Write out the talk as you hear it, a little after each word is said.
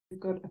We've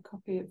got a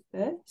copy of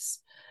this.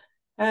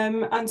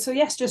 And so,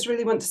 yes, just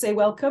really want to say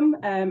welcome,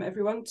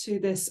 everyone, to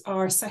this,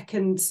 our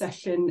second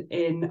session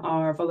in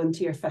our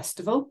volunteer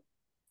festival,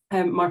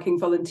 marking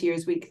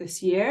Volunteers Week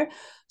this year.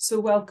 So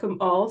welcome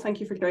all. Thank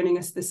you for joining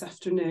us this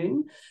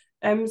afternoon.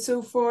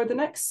 So for the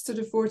next sort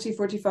of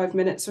 45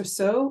 minutes or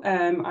so,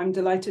 I'm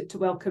delighted to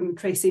welcome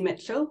Tracy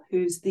Mitchell,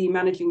 who's the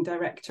Managing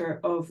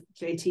Director of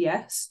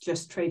JTS,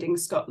 Just Trading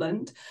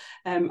Scotland,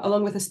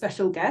 along with a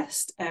special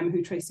guest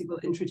who Tracy will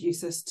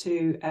introduce us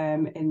to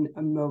in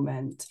a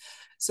moment.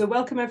 So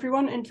welcome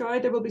everyone, enjoy.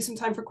 There will be some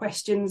time for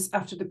questions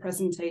after the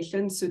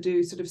presentation, so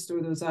do sort of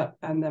store those up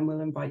and then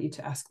we'll invite you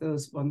to ask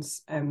those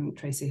once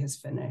Tracy has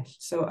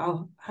finished. So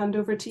I'll hand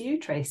over to you,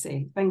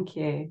 Tracy. Thank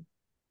you.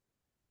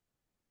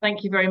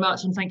 Thank you very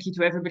much, and thank you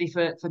to everybody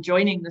for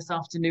joining this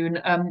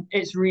afternoon.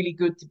 It's really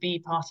good to be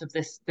part of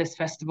this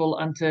festival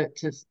and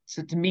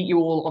to meet you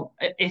all,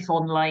 if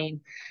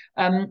online.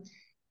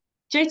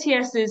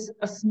 JTS is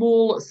a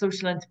small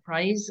social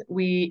enterprise.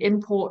 We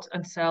import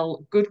and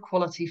sell good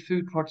quality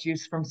food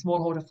produce from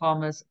smallholder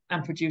farmers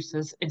and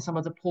producers in some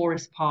of the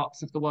poorest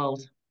parts of the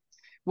world.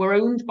 We're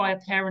owned by a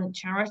parent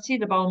charity,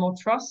 the Balmoral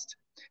Trust,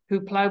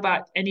 who plough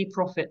back any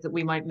profit that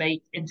we might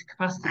make into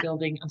capacity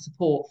building and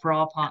support for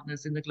our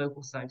partners in the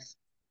Global South.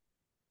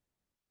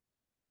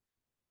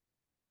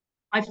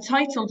 I've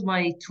titled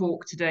my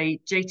talk today,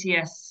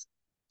 JTS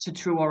to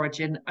True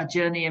Origin, a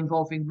journey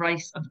involving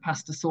rice and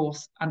pasta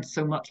sauce and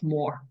so much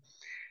more.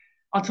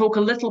 I'll talk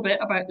a little bit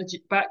about the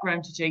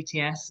background to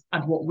JTS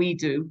and what we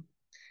do,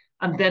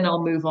 and then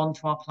I'll move on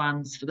to our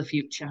plans for the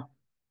future.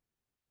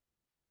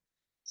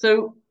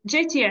 So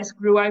JTS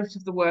grew out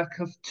of the work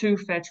of two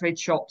fair trade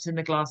shops in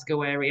the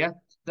Glasgow area,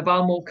 the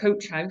Balmoral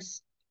Coach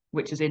House,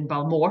 which is in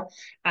Balmore,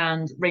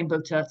 and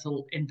Rainbow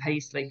Turtle in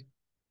Paisley.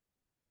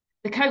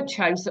 The Coach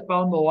House at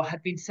Balmore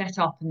had been set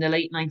up in the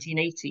late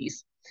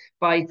 1980s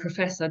by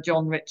Professor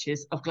John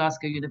Riches of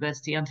Glasgow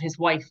University and his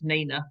wife,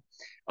 Nana,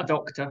 a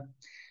doctor.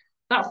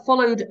 That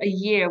followed a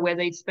year where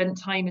they'd spent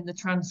time in the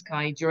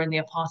Transkei during the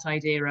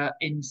apartheid era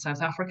in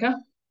South Africa.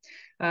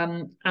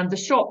 And the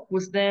shop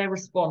was their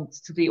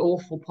response to the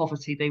awful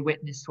poverty they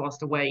witnessed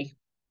whilst away.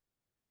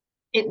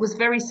 It was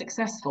very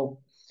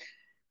successful,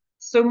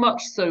 so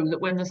much so that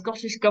when the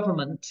Scottish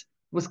government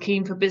was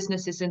keen for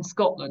businesses in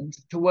Scotland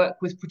to work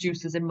with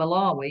producers in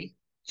Malawi,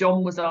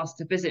 John was asked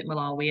to visit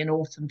Malawi in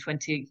autumn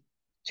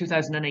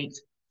 2008.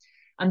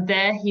 And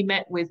there he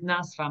met with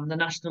NASFAM, the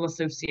National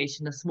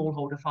Association of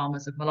Smallholder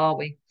Farmers of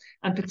Malawi,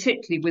 and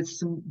particularly with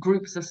some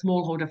groups of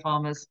smallholder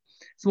farmers,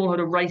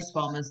 smallholder rice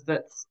farmers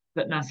that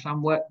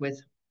NASFAM work with.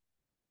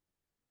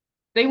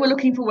 They were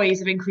looking for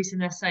ways of increasing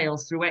their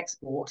sales through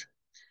export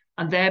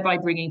and thereby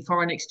bringing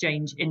foreign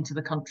exchange into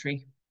the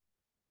country.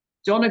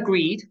 John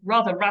agreed,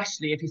 rather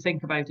rashly if you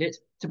think about it,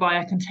 to buy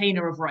a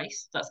container of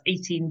rice, that's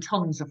 18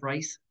 tons of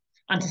rice,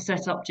 and to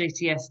set up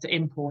JTS to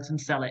import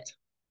and sell it.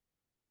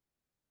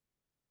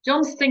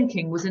 John's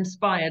thinking was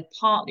inspired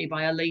partly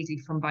by a lady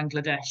from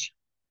Bangladesh.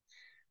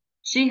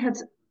 She had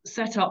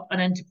set up an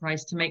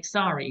enterprise to make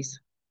saris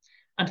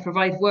and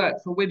provide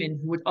work for women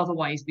who would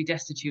otherwise be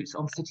destitute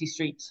on city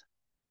streets.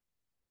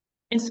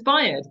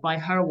 Inspired by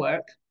her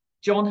work,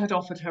 John had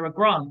offered her a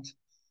grant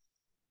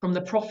from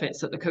the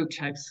profits at the Coach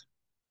House.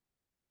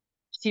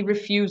 She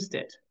refused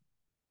it.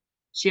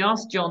 She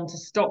asked John to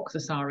stock the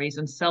saris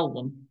and sell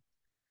them,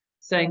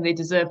 saying they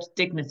deserved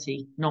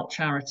dignity, not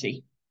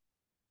charity.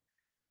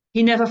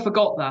 He never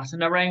forgot that,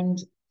 and around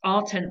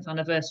our 10th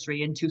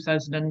anniversary in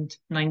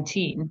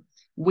 2019,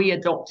 we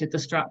adopted the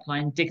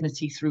strapline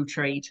Dignity Through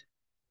Trade,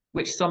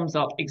 which sums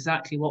up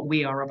exactly what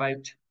we are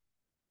about.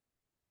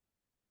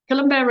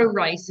 Kilimanjaro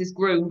rice is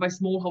grown by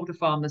smallholder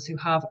farmers who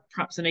have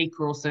perhaps an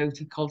acre or so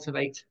to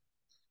cultivate.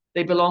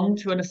 They belong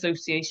to an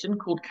association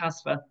called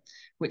CASFA,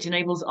 which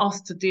enables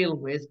us to deal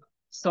with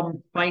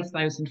some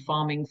 5,000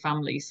 farming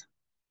families.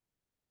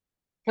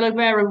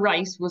 Kilimanjaro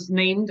rice was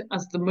named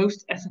as the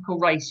most ethical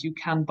rice you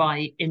can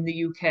buy in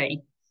the UK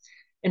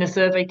in a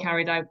survey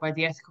carried out by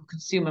the Ethical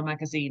Consumer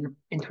magazine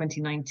in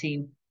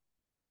 2019.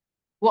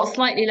 What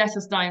slightly let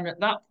us down at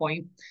that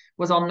point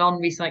was our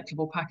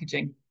non-recyclable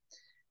packaging.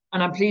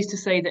 And I'm pleased to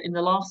say that in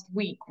the last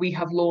week, we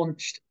have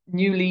launched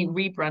newly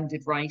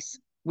rebranded rice,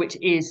 which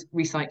is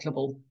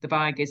recyclable. The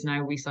bag is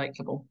now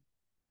recyclable.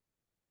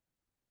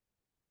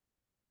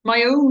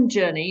 My own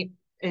journey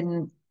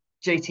in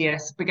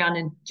JTS began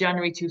in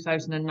January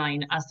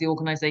 2009 as the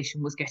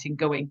organisation was getting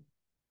going.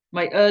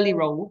 My early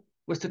role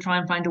was to try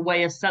and find a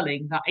way of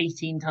selling that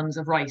 18 tons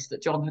of rice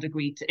that John had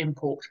agreed to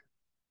import.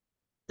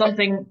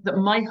 Something that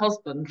my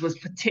husband was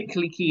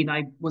particularly keen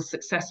I was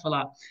successful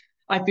at.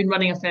 I've been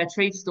running a fair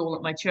trade stall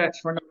at my church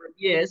for a number of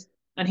years,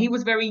 and he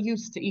was very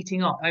used to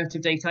eating up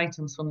out-of-date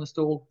items from the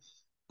stall,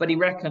 but he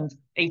reckoned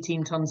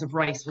 18 tons of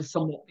rice was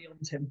somewhat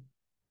beyond him.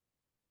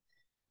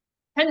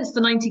 Hence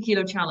the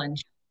 90-kilo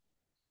challenge.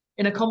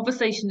 In a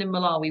conversation in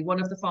Malawi,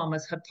 one of the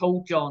farmers had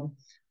told John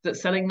that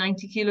selling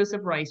 90 kilos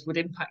of rice would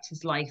impact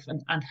his life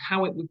and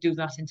how it would do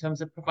that in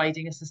terms of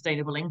providing a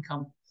sustainable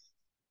income.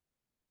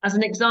 As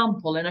an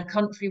example, in a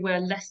country where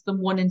less than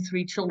 1 in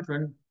 3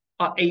 children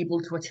are able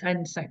to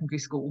attend secondary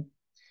school,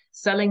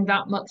 selling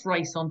that much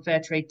rice on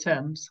fair trade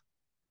terms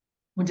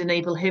would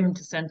enable him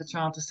to send the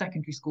child to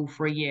secondary school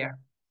for a year.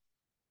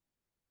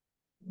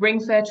 Bring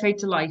fair trade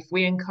to life,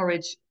 we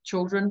encourage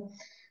children,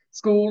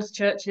 schools,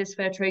 churches,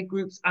 fair trade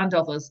groups, and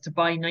others to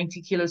buy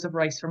 90 kilos of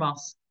rice from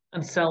us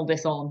and sell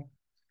this on.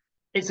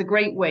 It's a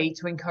great way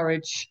to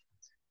engage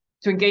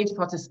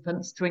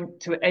participants,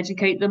 to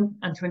educate them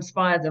and to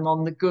inspire them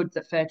on the good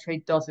that fair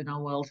trade does in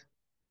our world.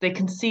 They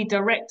can see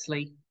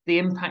directly the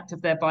impact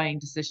of their buying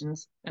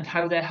decisions and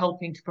how they're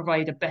helping to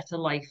provide a better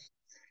life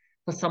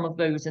for some of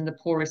those in the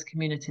poorest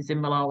communities in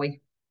Malawi.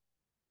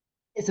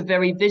 It's a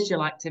very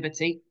visual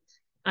activity,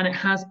 and it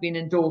has been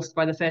endorsed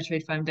by the Fair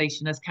Trade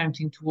Foundation as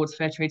counting towards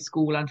fair trade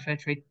school and fair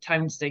trade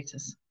town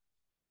status.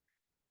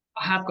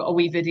 I have got a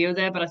wee video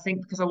there, but I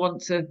think because I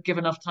want to give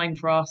enough time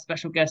for our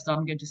special guest,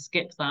 I'm going to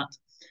skip that.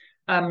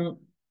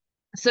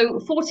 So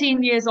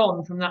 14 years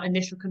on from that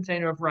initial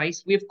container of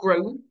rice, we have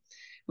grown.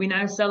 We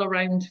now sell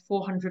around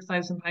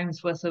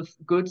 £400,000 worth of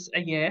goods a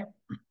year.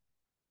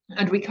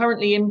 And we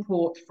currently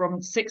import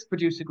from 6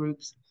 producer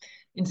groups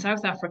in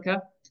South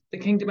Africa, the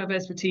Kingdom of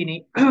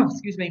Eswatini,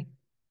 excuse me,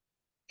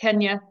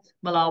 Kenya,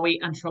 Malawi,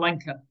 and Sri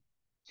Lanka.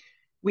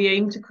 We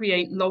aim to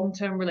create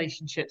long-term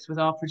relationships with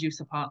our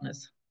producer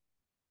partners.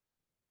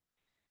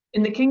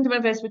 In the Kingdom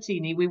of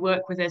Eswatini, we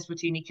work with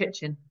Eswatini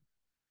Kitchen.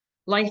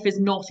 Life is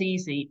not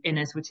easy in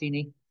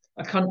Eswatini,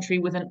 a country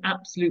with an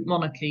absolute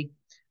monarchy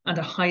and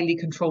a highly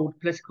controlled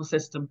political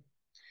system.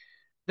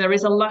 There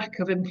is a lack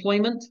of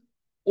employment,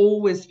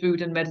 always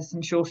food and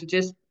medicine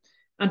shortages,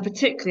 and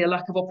particularly a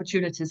lack of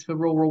opportunities for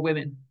rural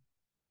women.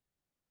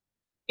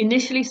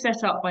 Initially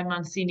set up by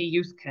Mancini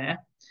Youth Care,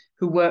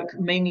 who work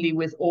mainly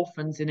with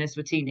orphans in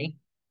Eswatini,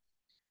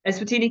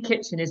 Eswatini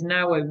Kitchen is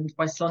now owned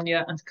by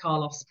Sonia and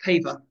Carlos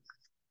Pava.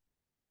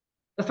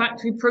 The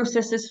factory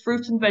processes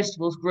fruit and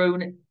vegetables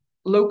grown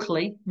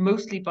locally,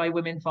 mostly by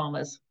women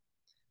farmers.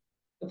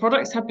 The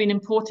products have been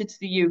imported to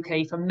the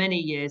UK for many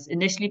years,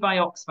 initially by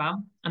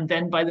Oxfam and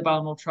then by the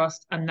Balmoral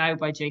Trust and now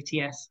by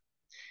JTS.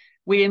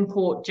 We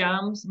import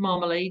jams,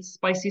 marmalades,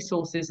 spicy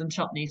sauces and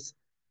chutneys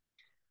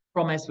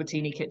from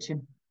Eswatini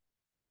Kitchen.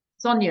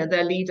 Sonia,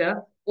 their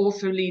leader,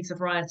 also leads a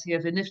variety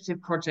of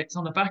initiative projects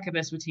on the back of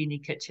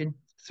Eswatini Kitchen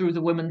through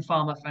the Women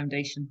Farmer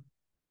Foundation.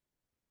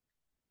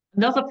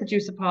 Another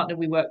producer partner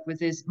we work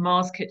with is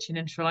Mars Kitchen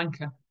in Sri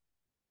Lanka.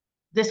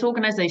 This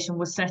organisation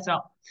was set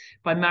up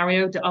by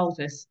Mario de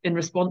Alves in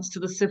response to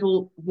the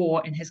civil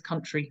war in his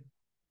country.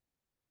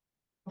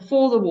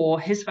 Before the war,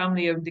 his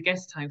family owned a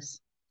guest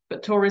house,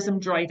 but tourism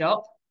dried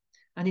up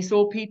and he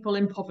saw people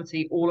in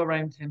poverty all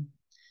around him.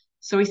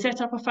 So he set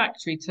up a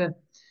factory to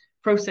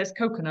process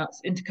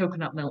coconuts into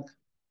coconut milk.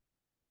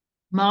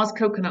 Mars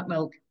coconut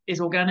milk is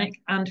organic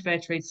and fair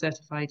trade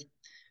certified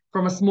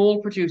from a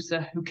small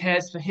producer who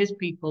cares for his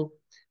people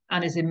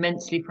and is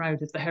immensely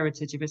proud of the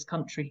heritage of his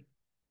country.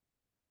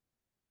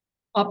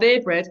 Our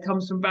beer bread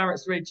comes from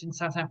Barrett's Ridge in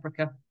South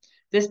Africa.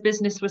 This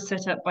business was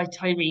set up by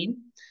Tyrene,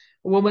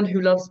 a woman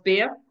who loves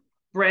beer,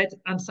 bread,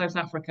 and South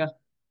Africa,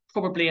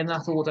 probably in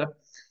that order.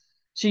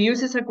 She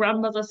uses her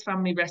grandmother's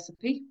family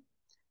recipe.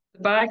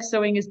 The bag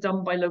sewing is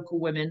done by local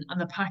women, and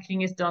the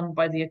packing is done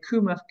by the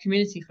Akuma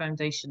Community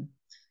Foundation,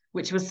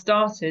 which was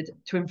started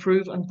to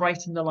improve and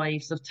brighten the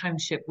lives of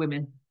township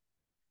women.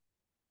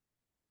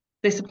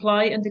 They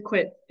supply and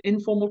equip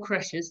informal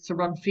creches to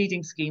run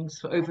feeding schemes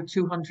for over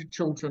 200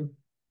 children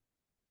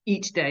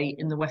each day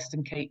in the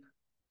Western Cape.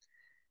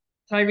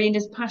 Tyrene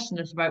is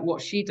passionate about what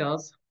she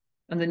does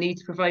and the need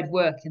to provide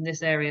work in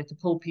this area to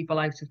pull people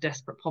out of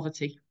desperate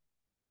poverty.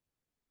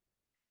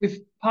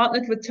 We've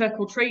partnered with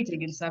Turkle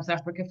Trading in South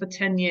Africa for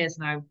 10 years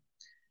now,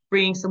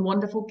 bringing some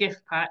wonderful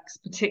gift packs,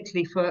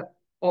 particularly for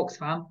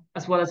Oxfam,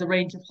 as well as a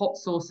range of hot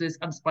sauces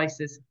and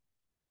spices.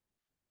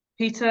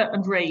 Peter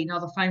and Rain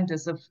are the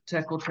founders of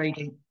Turkle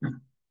Trading.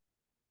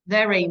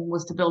 Their aim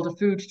was to build a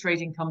food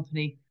trading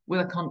company with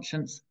a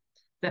conscience.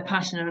 They're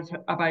passionate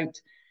about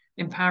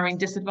empowering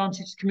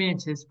disadvantaged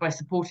communities by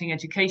supporting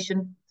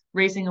education,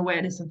 raising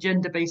awareness of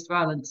gender-based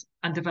violence,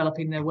 and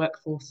developing their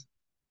workforce.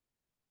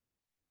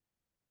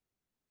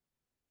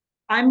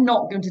 I'm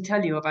not going to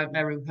tell you about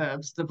Meru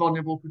Herbs, the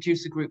vulnerable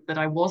producer group that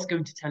I was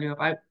going to tell you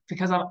about,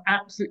 because I'm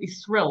absolutely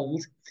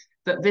thrilled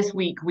that this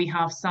week we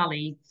have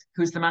Sally,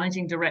 who's the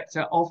managing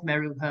director of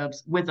Meru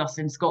Herbs, with us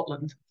in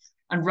Scotland.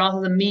 And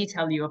rather than me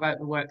tell you about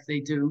the work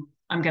they do,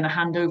 I'm going to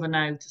hand over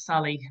now to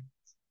Sally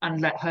and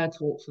let her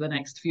talk for the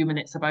next few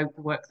minutes about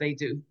the work they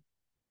do.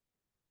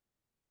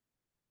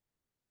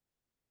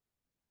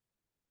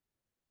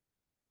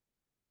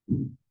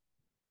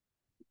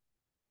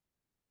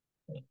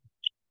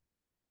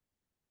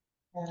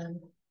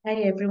 Hi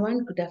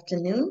everyone, good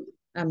afternoon.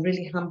 I'm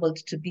really humbled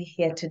to be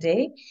here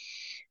today.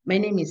 My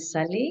name is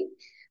Sally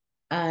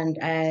and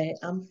I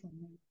am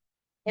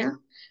from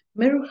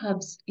Meru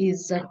Hubs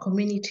is a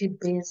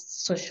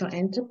community-based social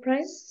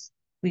enterprise.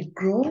 We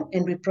grow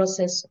and we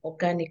process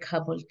organic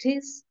herbal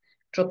teas,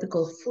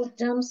 tropical fruit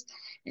jams,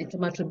 and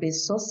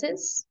tomato-based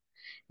sauces.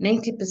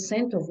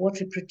 90% of what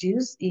we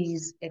produce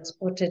is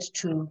exported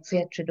to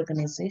fair trade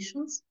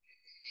organizations.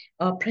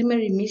 Our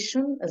primary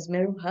mission as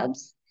Meru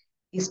Hubs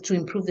is to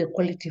improve the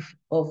quality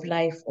of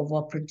life of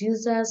our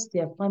producers,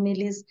 their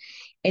families,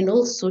 and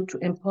also to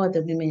empower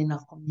the women in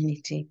our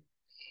community.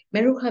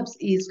 Meru Hubs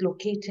is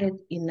located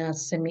in a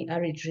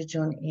semi-arid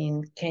region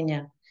in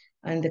Kenya,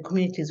 and the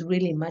community is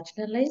really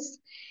marginalized.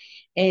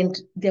 And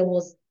there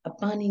was a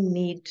burning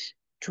need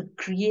to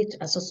create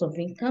a source of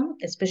income,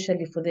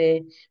 especially for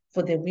the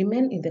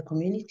women in the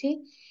community.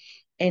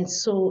 And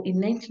so in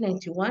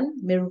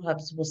 1991, Meru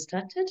Hubs was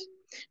started.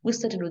 We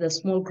started with a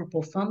small group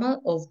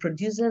of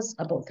producers,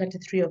 about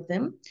 33 of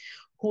them,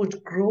 who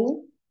would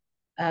grow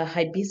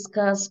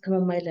hibiscus,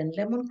 chamomile, and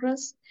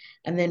lemongrass,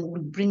 and then we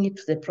bring it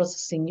to the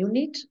processing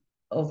unit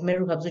of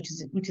Meru Hubs,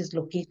 which is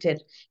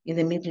located in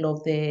the middle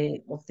of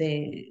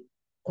the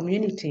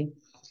community.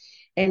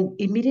 And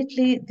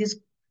immediately this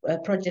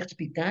project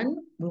began,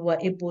 we were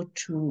able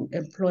to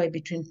employ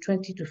between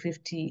 20 to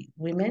 50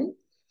 women.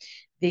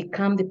 They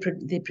come,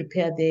 they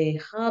prepare the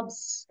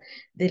herbs.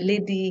 The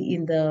lady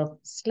in the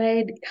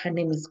slide, her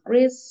name is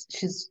Grace.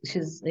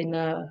 She's in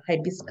a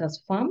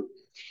hibiscus farm.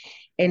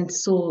 And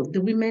so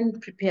the women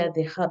prepare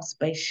the herbs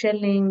by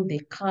shelling, they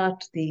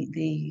cut,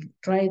 they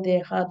dry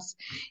their herbs.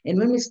 And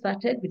when we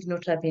started, we did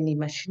not have any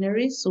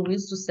machinery, so we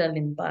used to sell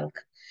in bulk.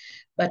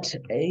 But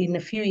in a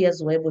few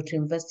years, we were able to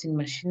invest in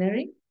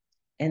machinery,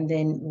 and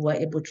then we were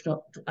able to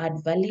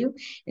add value.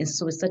 And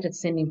so we started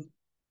sending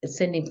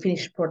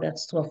finished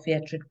products to our fair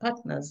trade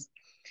partners.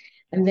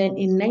 And then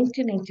in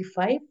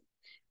 1995,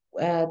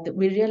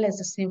 we realized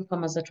the same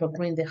farmers that were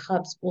growing the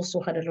herbs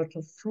also had a lot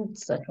of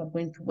fruits that were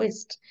going to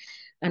waste.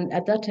 And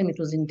at that time, it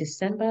was in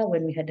December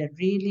when we had a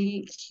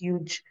really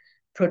huge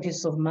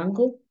produce of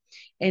mango.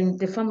 And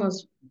the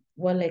farmers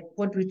were like,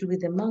 what do we do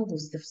with the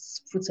mangoes? The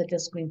fruits are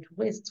just going to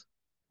waste.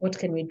 What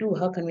can we do?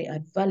 How can we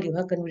add value?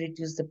 How can we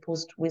reduce the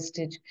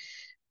post-wastage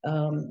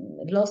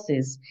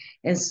losses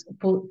and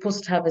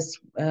post-harvest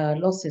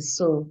losses?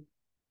 So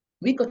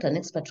we got an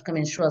expert to come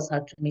and show us how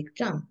to make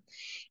jam.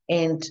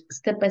 And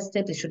step by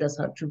step, they showed us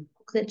how to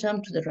cook the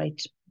jam to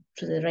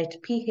the right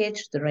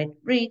pH, the right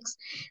bricks,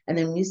 and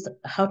then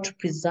how to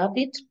preserve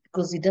it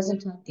because it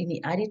doesn't have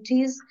any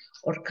additives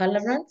or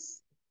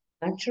colorants,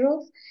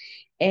 natural.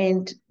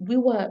 And we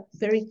were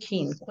very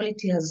keen.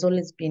 Quality has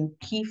always been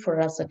key for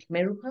us at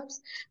Meru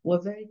Hubs. We're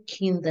very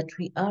keen that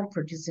we are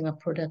producing a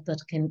product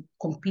that can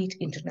compete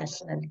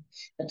internationally,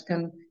 that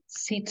can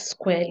sit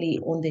squarely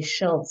on the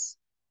shelves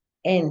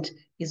and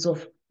is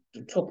of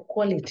top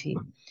quality.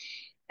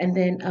 And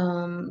then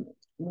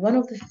one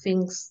of the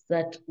things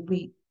that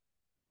we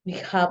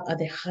have at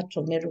the heart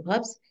of Meru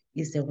Hubs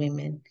is the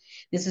women.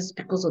 This is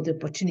because of the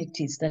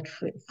opportunities that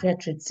fair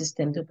trade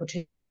system, the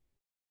opportunities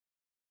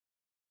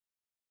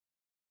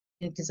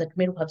that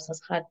Meru Hubs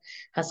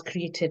has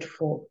created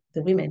for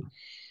the women.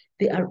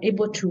 They are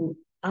able to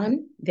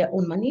earn their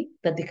own money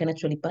that they can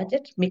actually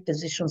budget, make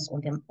decisions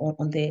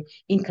on the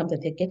income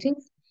that they're getting.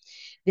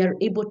 They are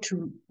able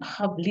to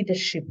have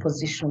leadership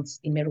positions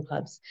in Meru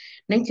Hubs.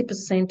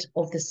 90%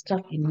 of the staff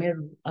in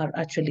Meru are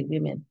actually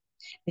women.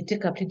 They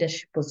take up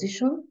leadership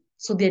position,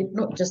 so they're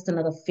not just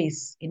another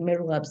face in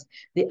Meru Hubs.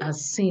 They are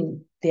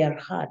seen, they are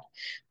heard,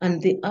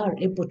 and they are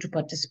able to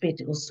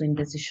participate also in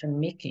decision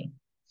making.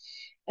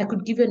 I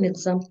could give you an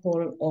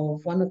example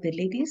of one of the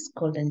ladies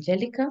called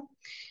Angelica.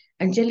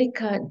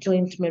 Angelica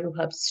joined Meru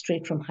Hubs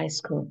straight from high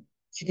school.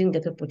 She didn't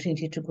get the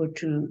opportunity to go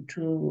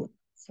to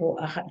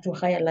a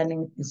higher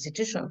learning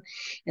institution.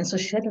 And so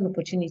she had an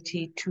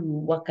opportunity to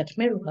work at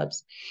Meru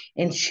Hubs.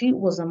 And she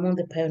was among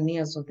the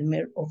pioneers of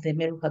the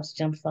Meru Hubs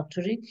Jam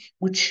Factory,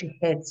 which she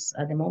heads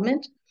at the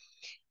moment.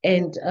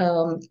 And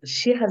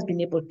she has been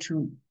able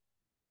to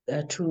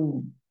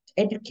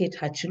educate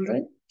her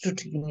children through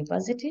to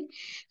university.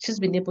 She's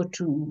been able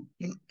to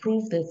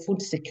improve the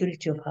food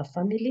security of her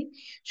family.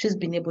 She's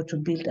been able to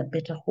build a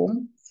better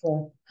home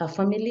for her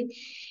family.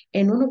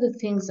 And one of the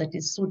things that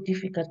is so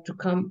difficult to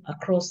come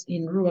across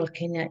in rural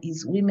Kenya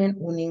is women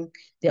owning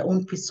their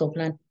own piece of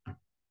land,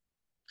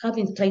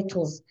 having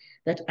titles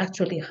that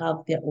actually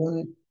have their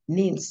own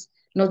names,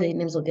 not the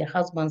names of their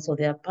husbands or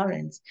their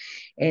parents.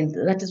 And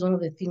that is one of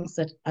the things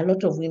that a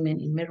lot of women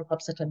in Meru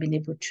Hubs have been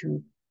able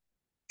to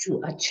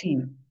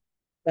achieve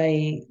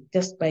by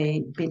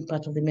being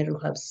part of the Meru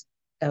Hubs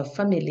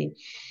family.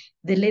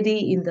 The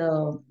lady in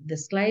the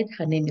slide,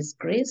 her name is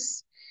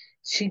Grace.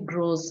 She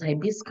grows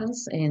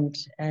hibiscus and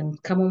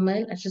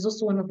chamomile, and she's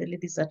also one of the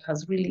ladies that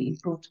has really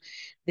improved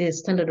the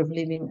standard of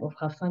living of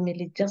her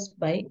family just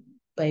by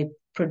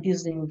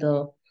producing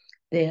the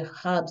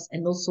herbs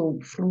and also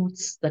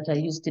fruits that are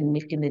used in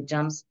making the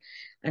jams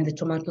and the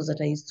tomatoes that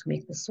are used to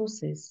make the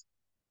sauces.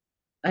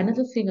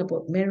 Another thing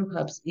about Meru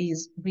Hubs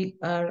is we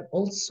are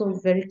also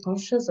very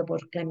conscious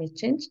about climate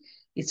change.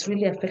 It's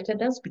really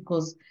affected us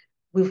because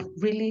we've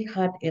really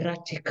had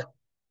erratic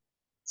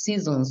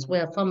seasons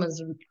where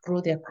farmers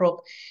grow their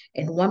crop,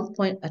 and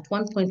at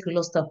one point we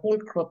lost a whole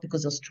crop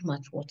because there's too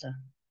much water.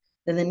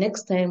 Then the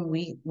next time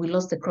we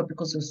lost the crop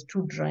because it was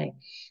too dry.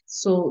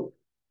 So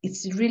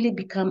it's really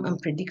become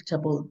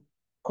unpredictable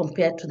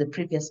compared to the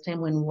previous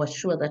time when we were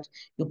sure that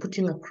you're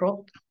putting a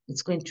crop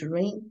it's going to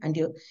rain, and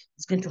you're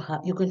going to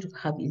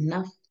have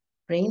enough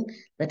rain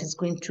that is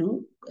going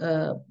to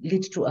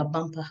lead to a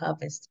bumper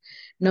harvest.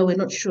 Now we're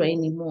not sure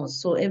anymore.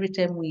 So every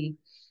time we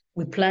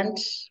plant,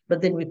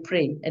 but then we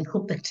pray and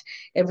hope that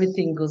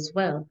everything goes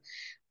well.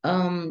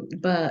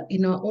 But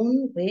in our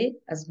own way,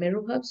 as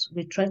Meru Hubs,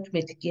 we try to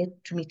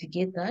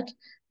mitigate that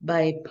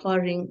by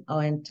powering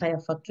our entire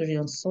factory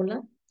on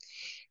solar.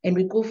 And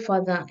we go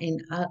further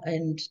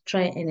and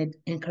try and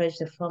encourage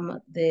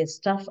the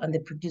staff and the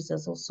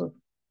producers also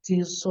to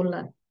use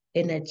solar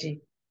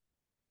energy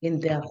in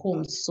their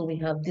homes. So we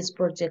have these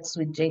projects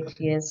with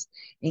JTS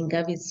in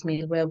Gavin's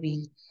Mill where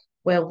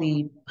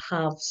we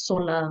have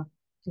solar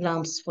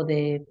lamps for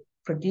the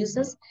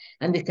producers,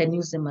 and they can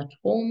use them at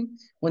home.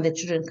 When the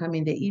children come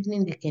in the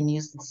evening, they can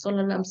use the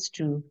solar lamps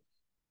to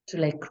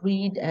like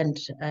read and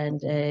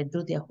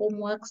do their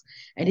homeworks,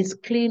 and it's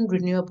clean,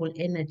 renewable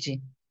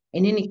energy.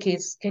 In any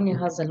case, Kenya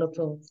has a lot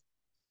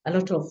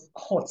of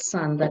hot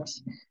sun that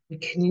we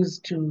can use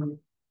to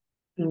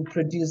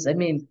produce,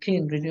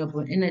 clean,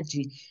 renewable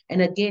energy.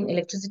 And again,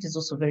 electricity is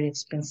also very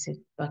expensive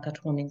back at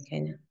home in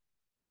Kenya.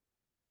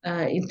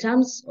 In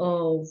terms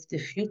of the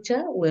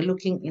future, we're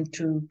looking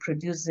into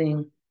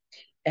producing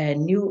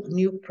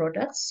new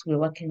products. We're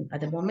working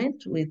at the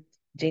moment with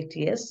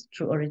JTS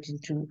through Origin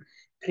to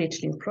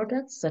create new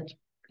products that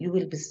you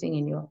will be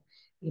seeing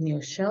in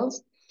your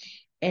shelves.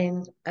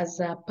 And as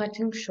a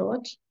parting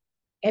shot,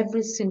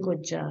 every single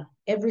jar,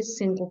 every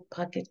single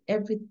packet,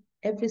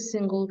 every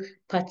single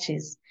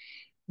purchase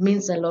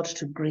means a lot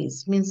to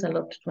Grace, means a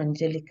lot to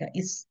Angelica.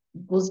 It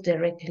goes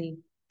directly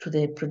to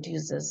the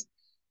producers.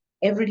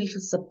 Every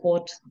little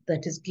support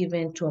that is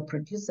given to our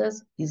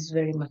producers is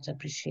very much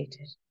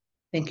appreciated.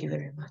 Thank you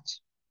very much.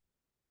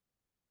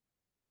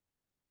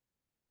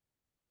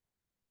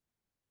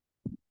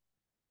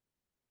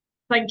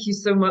 Thank you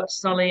so much,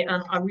 Sally,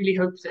 and I really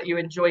hope that you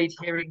enjoyed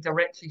hearing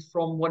directly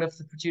from one of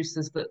the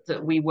producers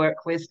that we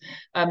work with.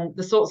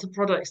 The sorts of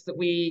products that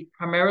we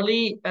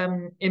primarily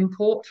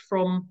import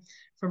from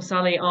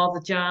Sally are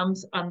the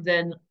jams, and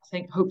then I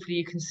think hopefully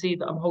you can see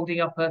that I'm holding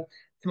up a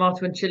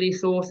tomato and chili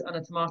sauce and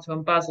a tomato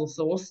and basil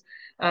sauce.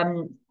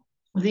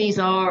 These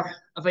are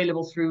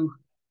available through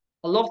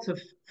a lot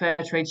of fair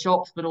trade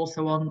shops, but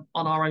also on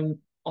our own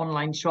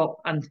online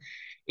shop. And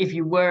if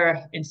you were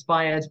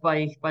inspired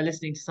by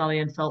listening to Sally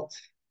and felt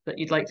that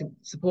you'd like to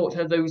support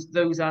her, those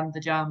and the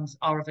jams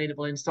are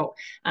available in stock.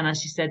 And as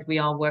she said, we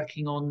are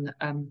working on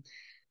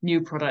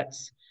new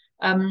products.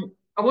 I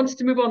wanted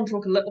to move on and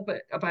talk a little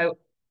bit about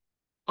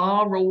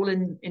our role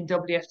in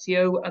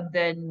WFTO, and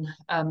then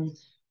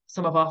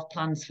some of our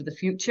plans for the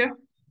future.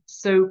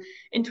 So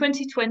in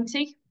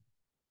 2020,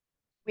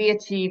 we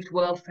achieved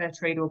World Fair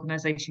Trade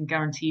Organization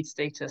guaranteed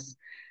status.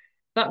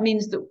 That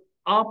means that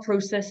our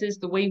processes,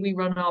 the way we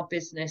run our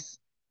business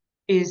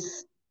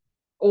is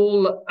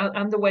all,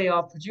 and the way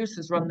our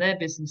producers run their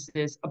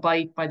businesses,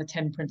 abide by the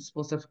 10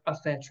 principles of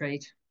fair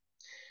trade.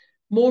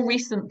 More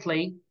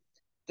recently,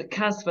 the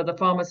CASFA, the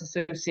Farmers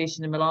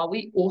Association in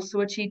Malawi,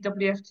 also achieved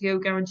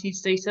WFTO guaranteed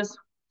status.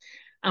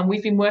 And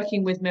we've been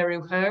working with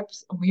Meru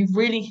Herbs, and we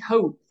really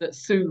hope that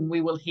soon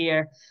we will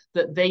hear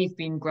that they've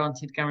been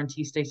granted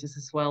guarantee status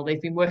as well.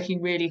 They've been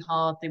working really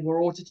hard. They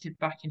were audited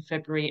back in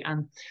February,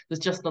 and there's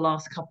just the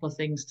last couple of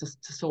things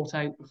to sort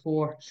out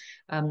before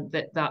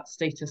that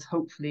status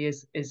hopefully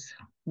is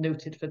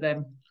noted for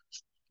them.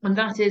 And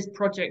that is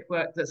project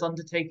work that's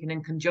undertaken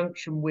in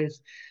conjunction with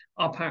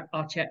our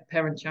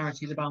parent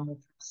charity, the Balmoral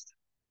Trust.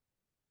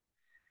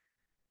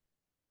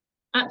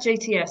 At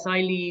JTS, I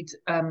lead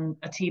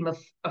a team of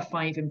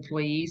 5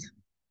 employees.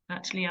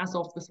 Actually, as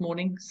of this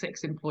morning,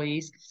 6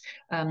 employees,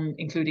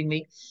 including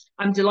me.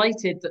 I'm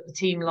delighted that the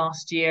team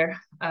last year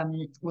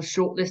was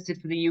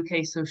shortlisted for the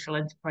UK Social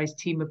Enterprise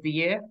Team of the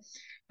Year.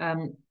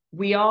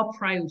 We are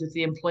proud of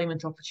the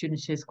employment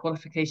opportunities,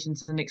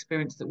 qualifications and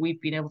experience that we've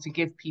been able to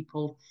give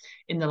people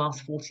in the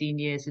last 14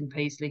 years in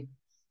Paisley.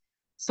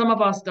 Some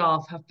of our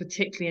staff have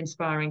particularly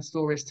inspiring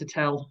stories to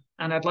tell,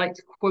 and I'd like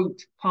to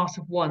quote part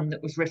of one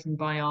that was written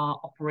by our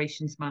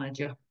operations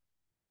manager.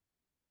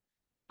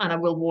 And I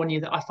will warn you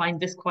that I find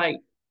this quite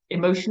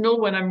emotional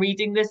when I'm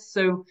reading this,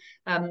 so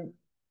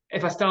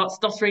if I start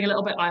stuttering a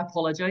little bit, I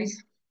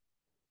apologise.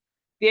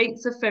 The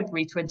 8th of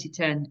February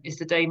 2010 is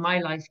the day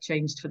my life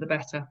changed for the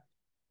better.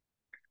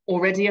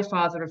 Already a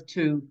father of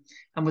 2,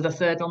 and with a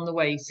third on the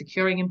way,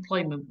 securing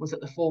employment was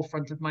at the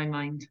forefront of my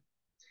mind.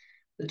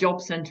 The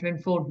job centre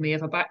informed me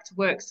of a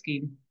back-to-work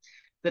scheme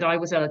that I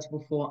was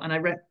eligible for,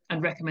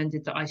 and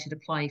recommended that I should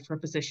apply for a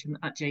position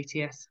at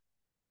JTS.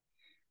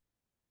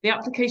 The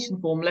application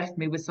form left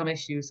me with some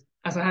issues,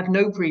 as I had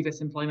no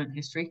previous employment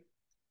history,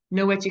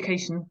 no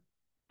education,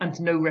 and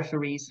no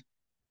referees.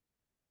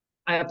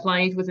 I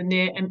applied with a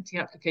near-empty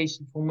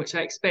application form, which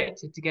I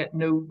expected to get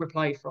no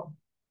reply from.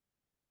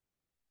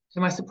 To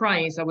my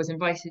surprise, I was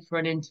invited for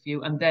an interview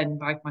and then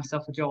bagged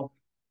myself a job.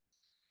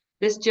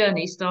 This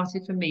journey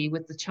started for me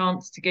with the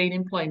chance to gain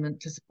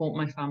employment to support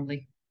my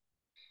family.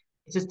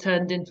 It has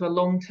turned into a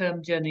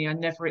long-term journey I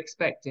never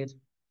expected,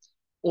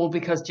 all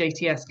because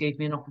JTS gave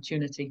me an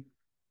opportunity.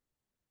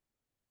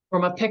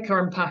 From a picker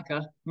and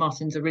packer,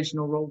 Martin's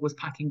original role was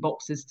packing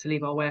boxes to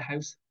leave our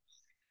warehouse.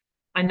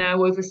 I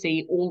now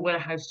oversee all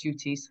warehouse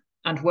duties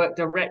and work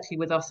directly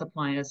with our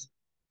suppliers,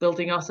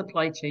 building our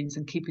supply chains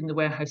and keeping the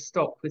warehouse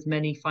stocked with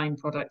many fine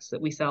products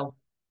that we sell.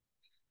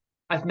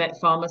 I've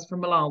met farmers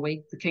from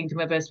Malawi, the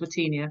Kingdom of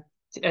Eswatini,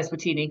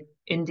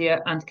 India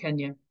and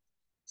Kenya,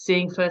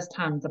 seeing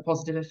firsthand the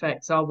positive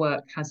effects our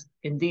work has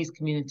in these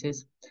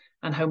communities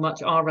and how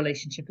much our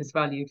relationship is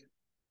valued.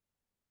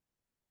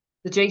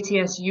 The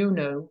JTS you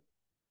know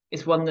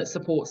is one that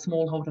supports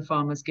smallholder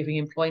farmers, giving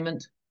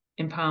employment,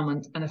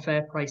 empowerment and a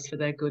fair price for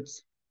their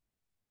goods.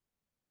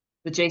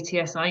 The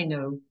JTS I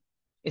know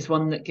is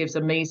one that gives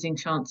amazing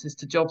chances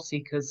to job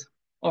seekers,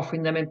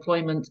 offering them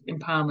employment,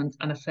 empowerment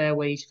and a fair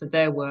wage for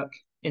their work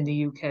in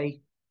the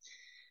UK.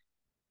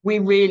 We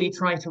really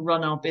try to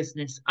run our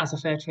business as a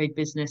fair trade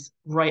business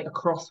right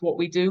across what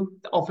we do.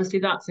 Obviously,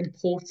 that's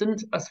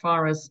important as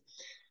far as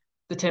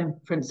the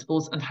 10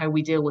 principles and how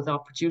we deal with our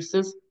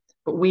producers,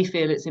 but we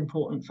feel it's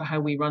important for how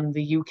we run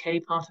the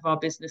UK part of our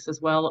business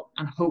as well.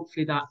 And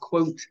hopefully that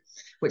quote,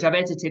 which I've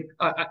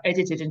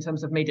edited in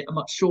terms of made it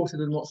much shorter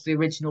than what's the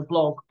original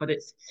blog, but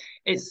it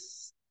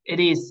is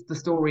the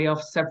story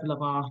of several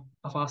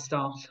of our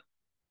staff.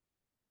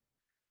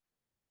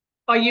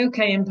 Our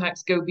UK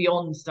impacts go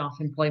beyond staff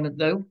employment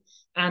though,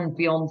 and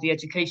beyond the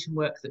education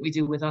work that we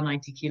do with our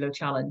 90 kilo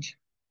challenge.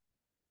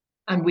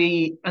 And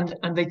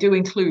they do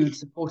include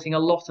supporting a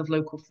lot of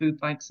local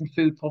food banks and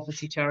food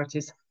poverty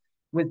charities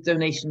with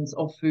donations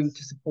of food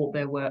to support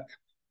their work.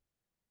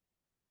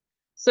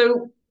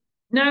 So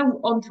now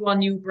on to our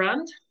new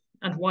brand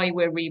and why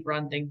we're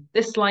rebranding.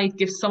 This slide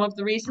gives some of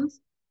the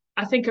reasons.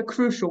 I think a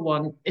crucial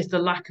one is the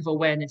lack of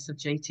awareness of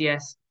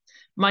JTS.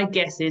 My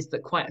guess is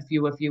that quite a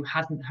few of you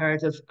hadn't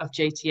heard of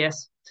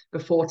JTS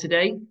before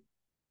today.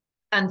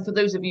 And for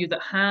those of you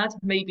that had,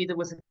 maybe there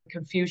was a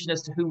confusion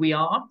as to who we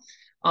are.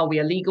 Are we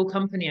a legal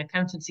company,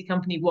 accountancy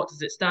company? What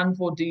does it stand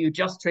for? Do you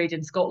just trade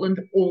in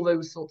Scotland? All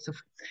those sorts of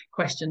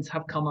questions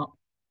have come up.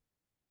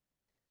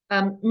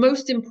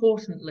 Most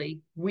importantly,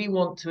 we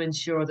want to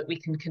ensure that we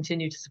can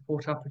continue to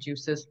support our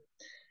producers.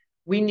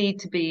 We need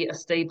to be a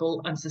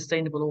stable and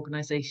sustainable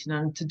organisation.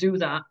 And to do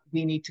that,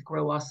 we need to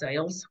grow our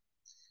sales.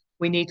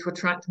 We need to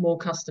attract more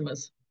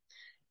customers.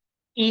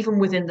 Even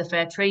within the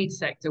fair trade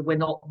sector, we're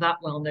not that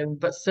well known,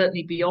 but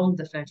certainly beyond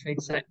the fair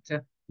trade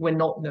sector, we're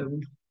not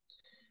known.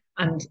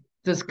 And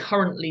there's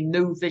currently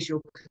no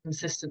visual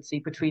consistency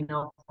between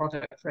our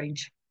product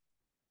range.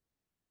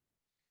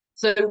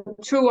 So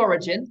True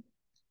Origin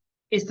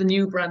is the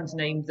new brand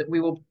name that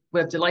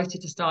we're delighted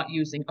to start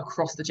using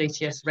across the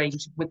JTS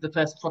range with the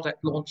first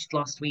product launched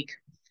last week.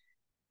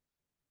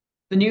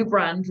 The new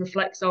brand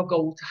reflects our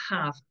goal to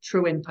have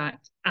true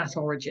impact at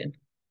origin,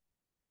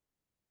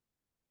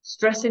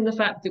 stressing the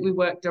fact that we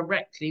work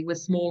directly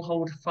with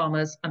smallholder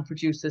farmers and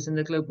producers in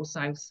the global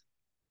south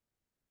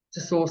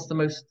to source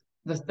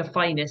the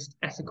finest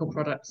ethical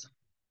products.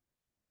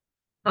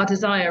 Our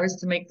desire is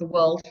to make the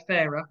world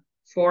fairer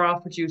for our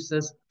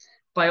producers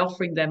by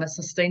offering them a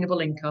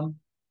sustainable income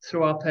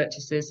through our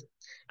purchases,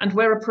 and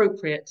where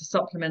appropriate, to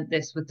supplement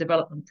this with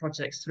development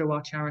projects through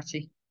our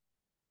charity.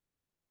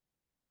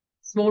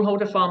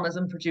 Smallholder farmers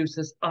and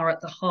producers are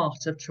at the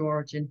heart of True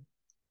Origin.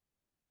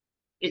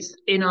 It's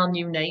in our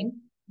new name.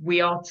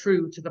 We are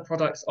true to the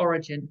product's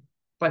origin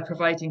by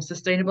providing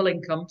sustainable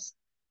incomes,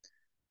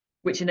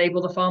 which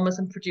enable the farmers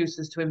and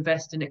producers to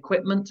invest in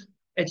equipment,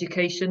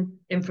 education,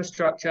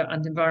 infrastructure,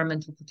 and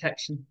environmental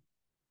protection.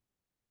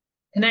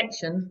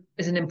 Connection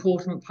is an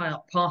important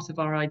part of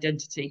our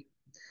identity,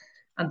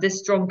 and this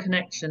strong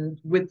connection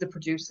with the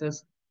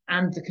producers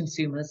and the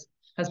consumers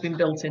has been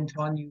built into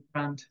our new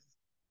brand.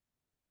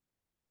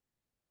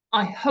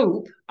 I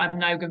hope I'm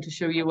now going to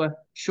show you a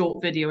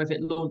short video if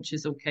it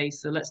launches okay,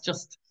 so let's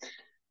just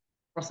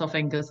cross our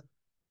fingers.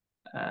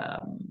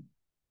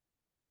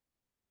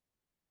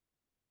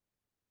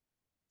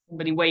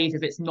 Somebody wave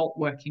if it's not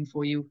working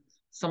for you.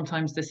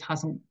 Sometimes this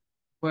hasn't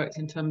worked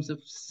in terms of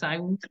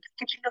sound.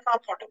 Packaging of our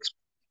products.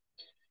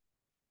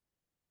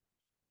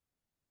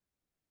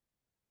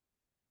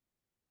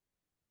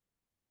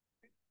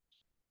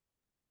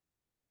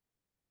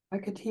 I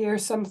could hear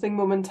something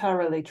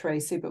momentarily,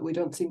 Tracy, but we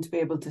don't seem to be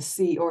able to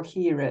see or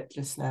hear it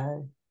just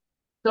now.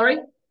 Sorry?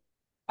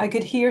 I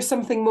could hear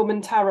something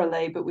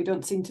momentarily, but we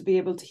don't seem to be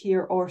able to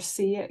hear or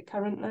see it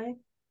currently.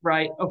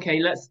 Right, okay,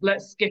 let's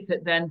skip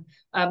it then.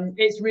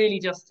 It's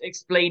really just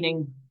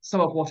explaining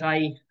some of what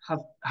I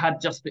have had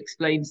just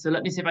explained. So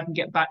let me see if I can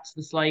get back to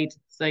the slide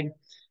thing.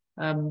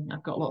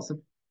 I've got lots of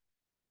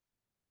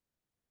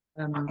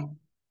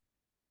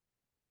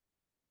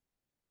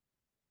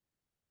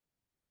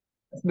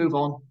let's move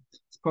on.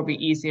 It's probably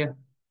easier.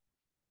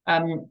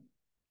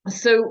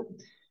 So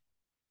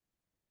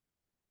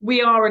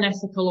we are an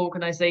ethical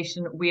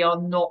organisation. We are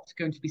not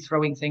going to be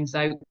throwing things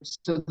out.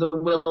 So there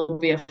will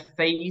be a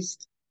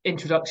phased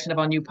introduction of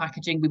our new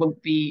packaging. We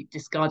won't be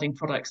discarding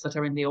products that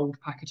are in the old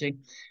packaging.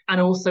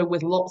 And also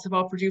with lots of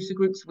our producer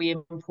groups, we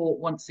import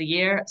once a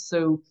year.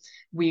 So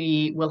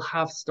we will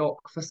have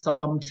stock for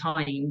some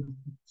time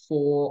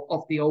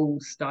of the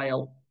old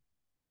style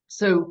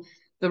So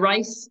the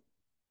rice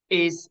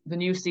is the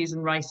new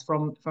season rice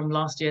from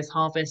last year's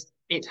harvest.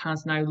 It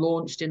has now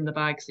launched in the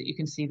bags that you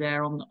can see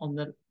there on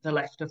the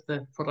left of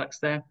the products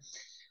there.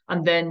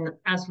 And then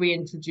as we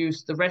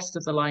introduce the rest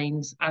of the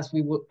lines, as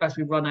we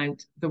run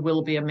out, there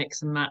will be a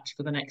mix and match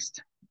for the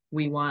next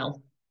wee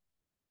while.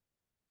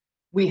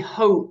 We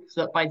hope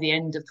that by the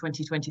end of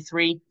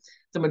 2023,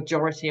 the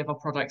majority of our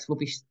products will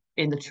be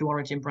in the True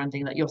Origin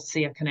branding, that you'll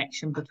see a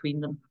connection between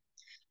them.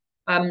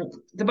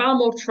 The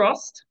Balmoral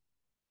Trust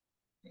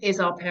is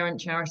our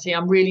parent charity.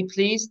 I'm really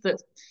pleased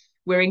that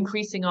we're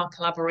increasing our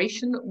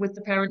collaboration with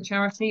the parent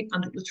charity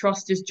and that the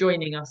Trust is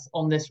joining us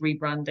on this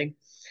rebranding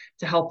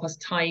to help us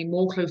tie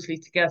more closely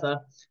together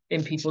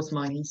in people's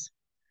minds.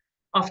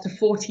 After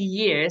 40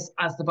 years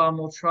as the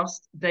Balmoral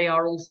Trust, they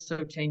are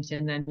also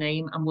changing their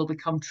name and will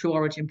become True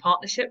Origin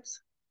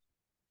Partnerships.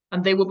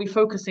 And they will be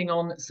focusing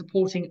on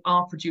supporting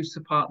our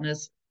producer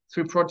partners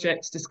through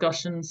projects,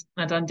 discussions,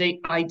 and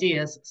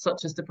ideas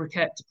such as the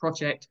Briquette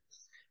project,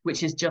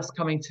 which is just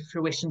coming to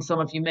fruition. Some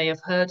of you may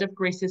have heard of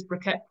Grace's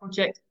Briquette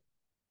project.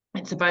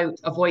 It's about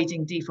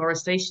avoiding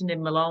deforestation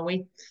in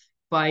Malawi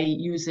by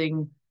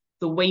using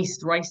the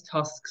waste rice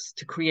husks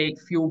to create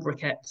fuel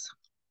briquettes.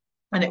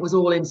 And it was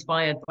all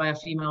inspired by a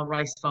female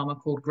rice farmer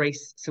called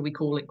Grace, so we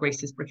call it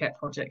Grace's Briquette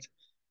project.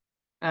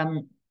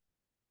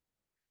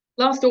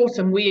 Last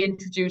autumn, we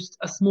introduced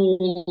a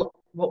small,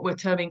 what we're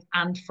terming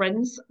And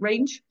Friends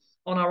range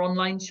on our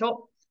online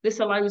shop. This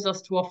allows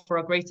us to offer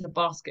a greater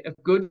basket of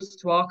goods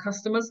to our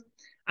customers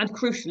and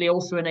crucially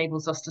also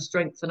enables us to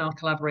strengthen our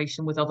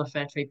collaboration with other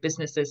fair trade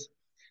businesses.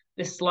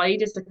 This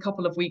slide is a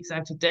couple of weeks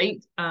out of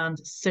date, and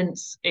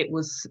since it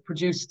was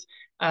produced,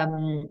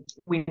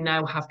 we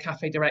now have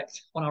Cafe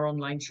Direct on our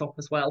online shop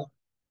as well.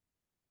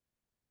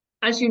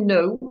 As you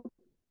know,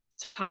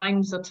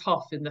 times are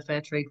tough in the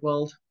fair trade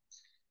world.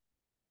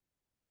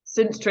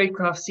 Since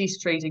Tradecraft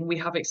ceased trading, we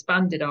have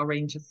expanded our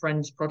range of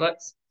Friends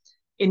products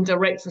in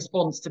direct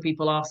response to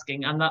people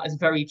asking, and that is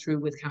very true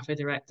with Cafe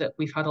Direct, that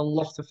we've had a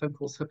lot of phone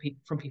calls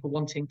from people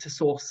wanting to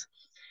source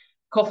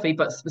coffee,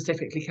 but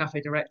specifically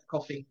Cafe Direct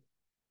coffee.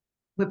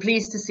 We're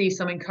pleased to see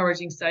some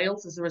encouraging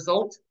sales as a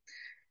result.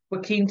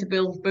 We're keen to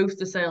build both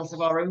the sales of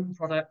our own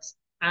products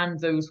and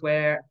those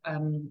where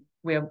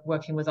we're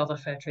working with other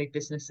fair trade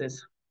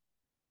businesses.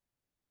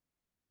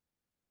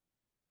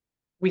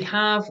 We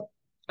have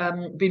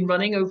been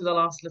running over the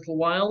last little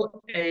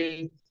while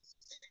a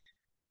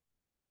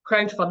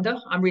crowdfunder.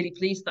 I'm really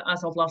pleased that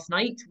as of last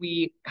night,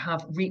 we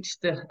have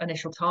reached the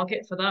initial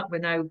target for that. We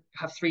now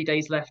have 3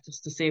 days left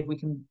just to see if we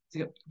can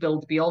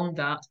build beyond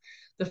that.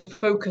 The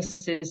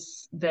focus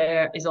is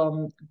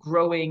on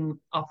growing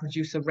our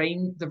producer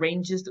range, the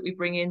ranges that we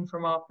bring in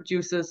from our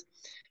producers,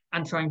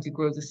 and trying to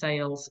grow the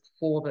sales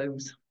for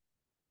those.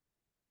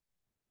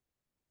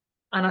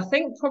 And I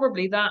think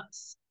probably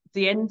that's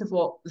the end of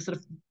what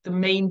the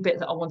main bit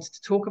that I wanted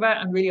to talk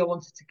about. And really I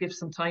wanted to give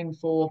some time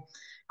for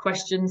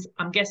questions.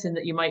 I'm guessing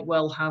that you might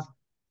well have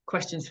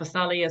questions for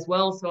Sally as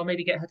well. So I'll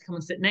maybe get her to come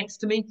and sit next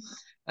to me.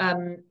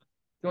 You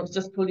want to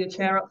just pull your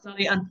chair up,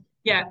 Sally? And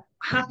yeah,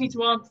 happy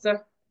to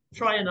answer,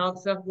 try and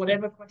answer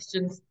whatever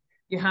questions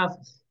you have.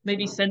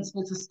 Maybe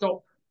sensible to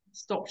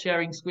stop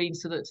sharing screen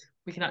so that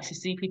we can actually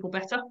see people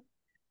better.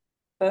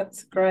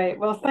 That's great.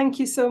 Well, thank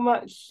you so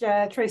much,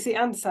 Tracy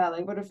and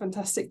Sally. What a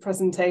fantastic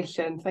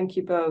presentation. Thank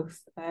you both.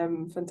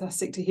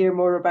 Fantastic to hear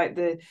more about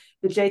the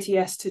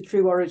JTS to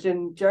True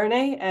Origin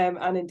journey,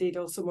 and indeed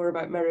also more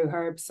about Meru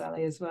Herbs,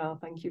 Sally, as well.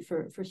 Thank you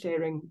for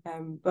sharing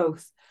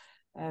both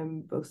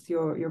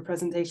your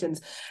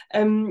presentations.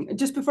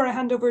 Just before I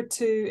hand over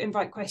to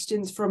invite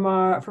questions from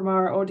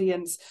our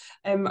audience,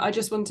 I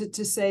just wanted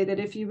to say that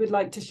if you would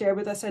like to share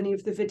with us any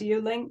of the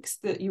video links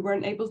that you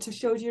weren't able to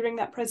show during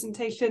that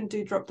presentation,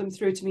 do drop them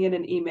through to me in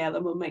an email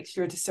and we'll make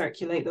sure to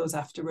circulate those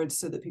afterwards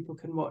so that people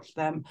can watch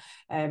them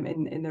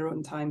in their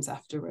own times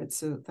afterwards.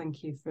 So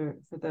thank you for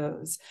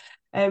those.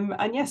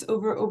 And yes,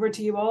 over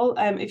to you all.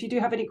 If you do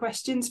have any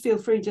questions, feel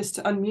free just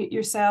to unmute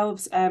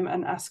yourselves and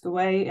ask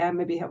away.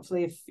 Maybe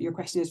hopefully if your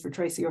question is for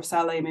Tracy or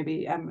Sally,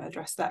 maybe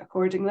address that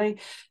accordingly.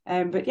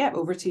 But yeah,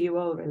 over to you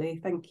all, really.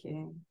 Thank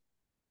you.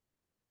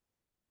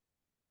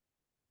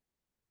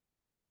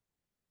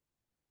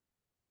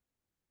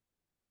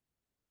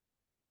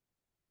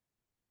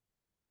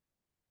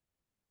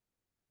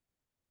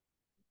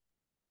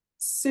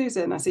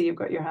 Susan, I see you've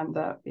got your hand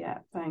up. Yeah,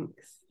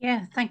 thanks.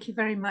 Yeah, thank you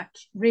very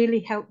much.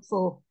 Really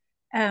helpful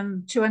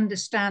to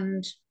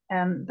understand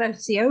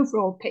both the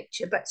overall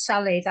picture, but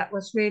Sally, that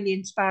was really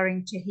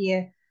inspiring to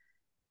hear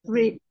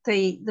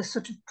the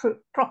sort of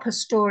proper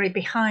story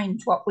behind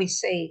what we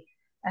see.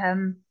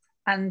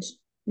 And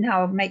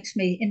now it makes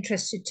me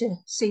interested to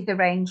see the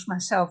range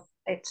myself.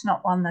 It's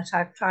not one that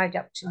I've tried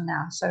up till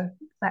now, so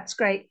that's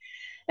great.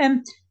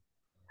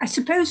 I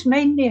suppose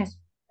mainly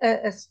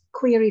a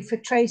query for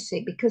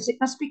Tracy, because it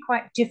must be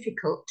quite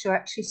difficult to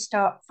actually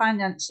start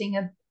financing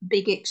a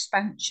big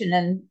expansion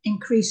and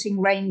increasing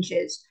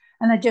ranges.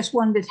 And I just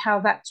wondered how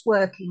that's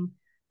working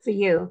for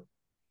you.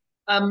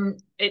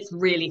 It's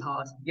really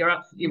hard. You're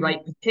absolutely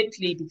right,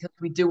 particularly because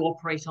we do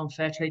operate on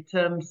fair trade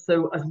terms.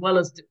 So as well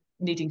as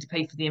needing to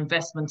pay for the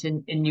investment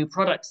in new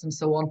products and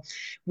so on,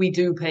 we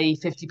do pay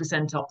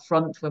 50% up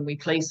front when we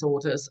place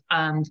orders.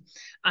 And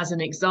as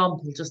an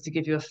example, just to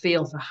give you a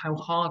feel for how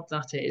hard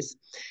that is,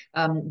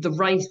 the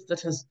rice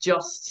that has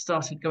just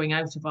started going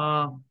out of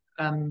our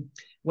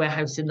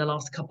warehouse in the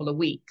last couple of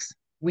weeks,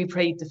 we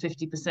paid the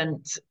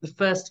 50%, the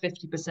first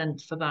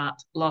 50% for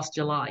that last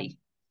July.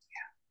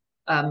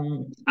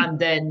 And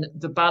then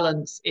the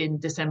balance in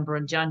December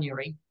and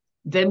January.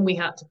 Then we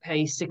had to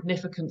pay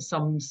significant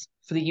sums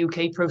for the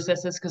UK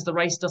processors because the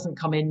rice doesn't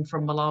come in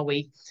from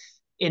Malawi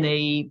in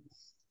a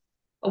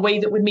way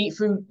that would meet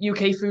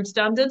UK food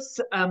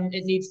standards.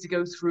 It needs to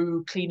go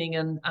through cleaning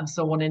and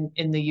so on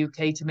in the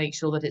UK to make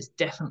sure that it's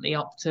definitely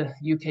up to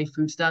UK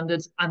food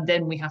standards. And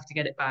then we have to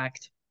get it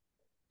bagged.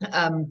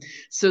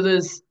 So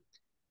there's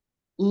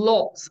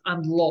lots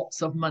and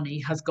lots of money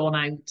has gone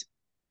out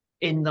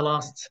in the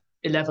last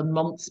 11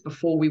 months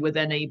before we were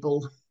then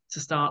able to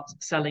start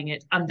selling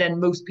it. And then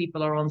most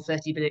people are on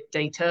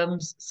 30-day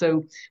terms.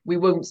 So we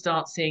won't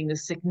start seeing the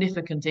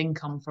significant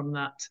income from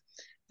that,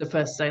 the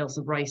first sales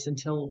of rice,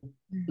 until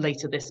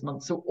later this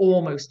month. So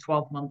almost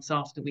 12 months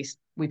after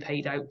we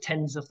paid out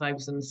tens of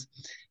thousands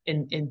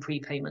in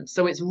prepayment.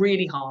 So it's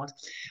really hard.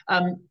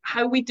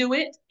 How we do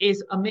it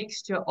is a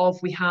mixture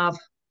of, we have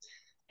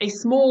a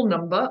small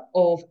number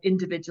of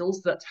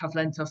individuals that have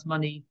lent us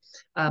money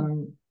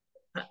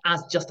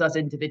as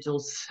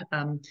individuals.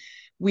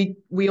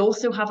 We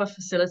also have a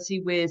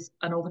facility with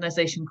an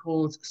organisation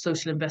called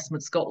Social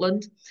Investment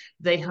Scotland.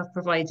 They have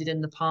provided in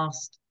the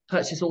past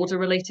purchase order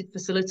related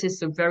facilities,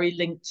 so very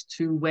linked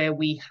to where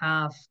we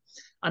have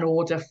an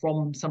order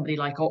from somebody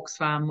like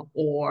Oxfam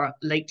or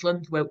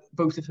Lakeland, where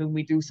both of whom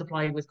we do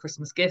supply with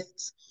Christmas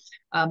gifts.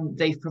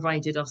 They've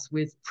provided us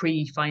with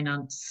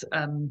pre-finance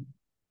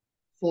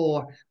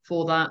for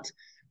that.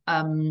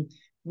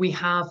 We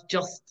have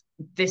just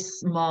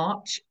this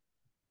March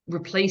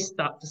replaced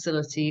that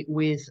facility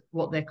with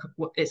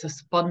it's a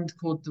fund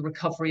called the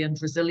Recovery and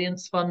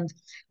Resilience Fund,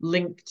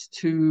 linked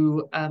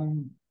to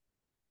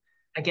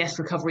I guess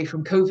recovery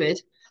from COVID,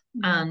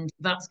 and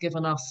that's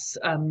given us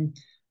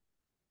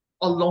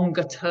a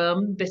longer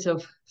term bit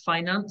of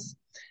finance.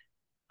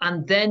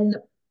 And then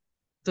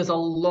there's a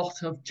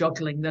lot of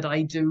juggling that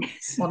I do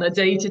on a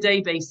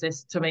day-to-day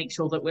basis to make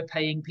sure that we're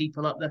paying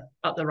people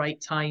at the right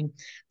time,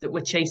 that we're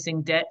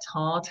chasing debt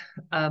hard,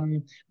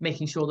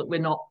 making sure that we're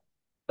not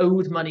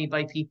owed money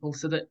by people,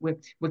 so that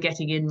we're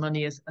getting in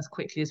money as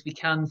quickly as we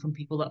can from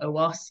people that owe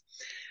us.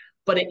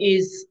 But it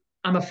is,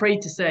 I'm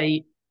afraid to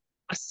say,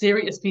 a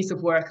serious piece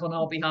of work on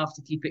our behalf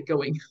to keep it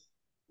going.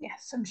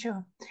 Yes, I'm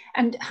sure.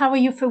 And how are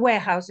you for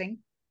warehousing?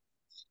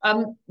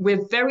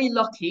 We're very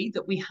lucky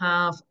that we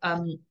have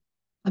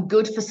a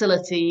good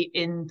facility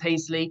in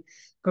Paisley,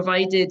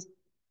 provided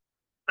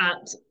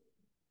at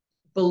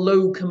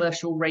below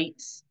commercial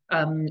rates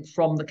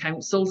from the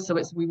council.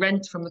 So we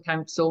rent from the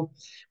council.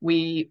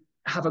 We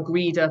have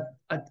agreed a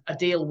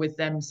deal with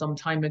them some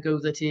time ago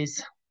that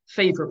is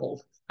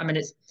favourable. I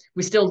mean,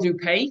 we still do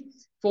pay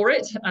for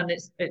it, and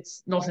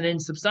it's not an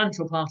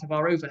insubstantial part of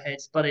our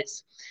overheads, but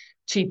it's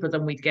cheaper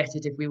than we'd get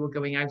it if we were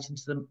going out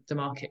into the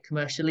market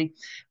commercially.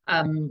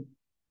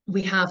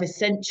 We have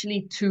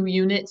essentially 2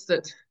 units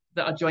that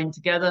are joined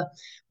together,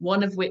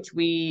 one of which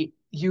we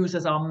use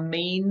as our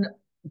main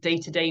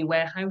day-to-day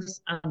warehouse,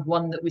 and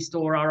one that we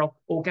store our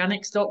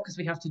organic stock, because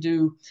we have to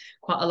do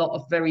quite a lot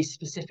of very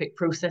specific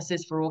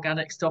processes for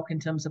organic stock in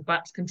terms of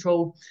batch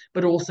control,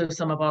 but also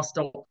some of our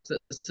stock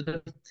that's sort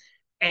of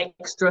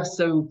extra.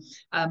 So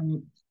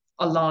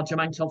a large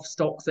amount of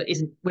stock that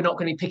we're not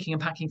going to be picking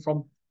and packing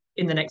from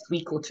in the next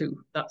week or 2,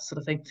 that sort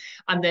of thing.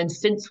 And then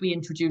since we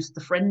introduced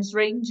the Friends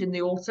range in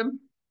the autumn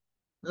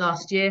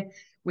last year,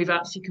 we've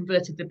actually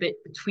converted the bit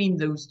between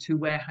those 2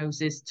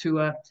 warehouses to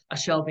a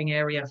shelving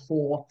area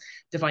for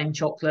Divine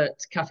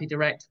Chocolate, Cafe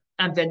Direct,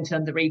 and then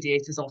turned the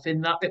radiators off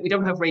in that bit. We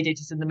don't have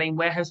radiators in the main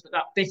warehouse, but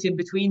that bit in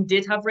between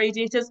did have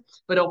radiators.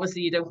 But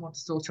obviously you don't want to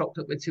store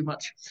chocolate with too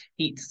much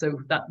heat, so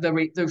that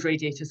those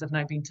radiators have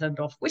now been turned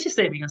off, which is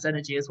saving us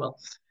energy as well.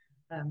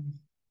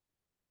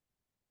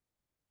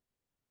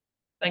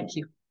 Thank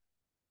you.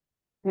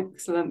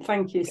 Excellent.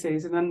 Thank you,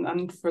 Susan,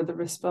 and for the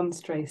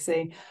response,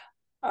 Tracy.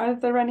 Are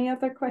there any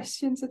other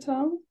questions at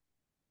all?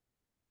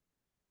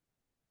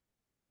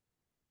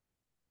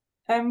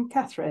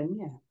 Catherine,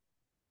 yeah.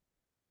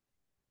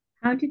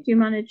 How did you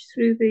manage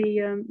through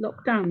the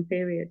lockdown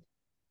period?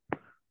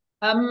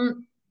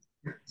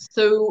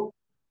 So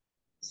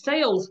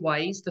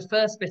sales-wise, the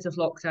first bit of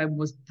lockdown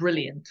was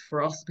brilliant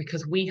for us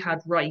because we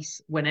had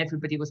rice when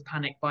everybody was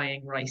panic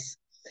buying rice.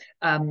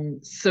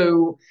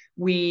 So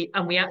we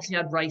actually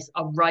had rice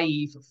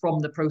arrive from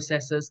the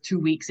processors 2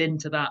 weeks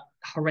into that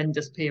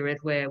horrendous period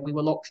where we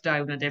were locked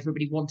down and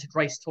everybody wanted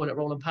rice, toilet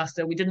roll and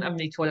pasta. We didn't have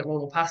any toilet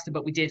roll or pasta,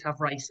 but we did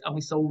have rice, and we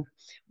sold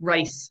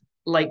rice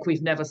like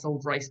we've never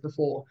sold rice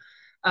before.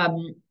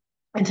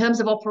 In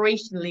terms of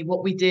operationally,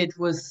 what we did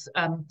was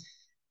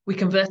we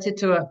converted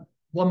to a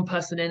 1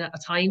 person in at a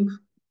time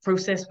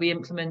process. We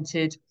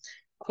implemented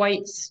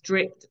quite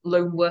strict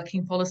lone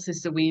working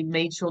policies, so we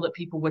made sure that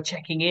people were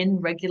checking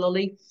in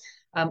regularly.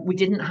 We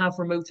didn't have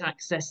remote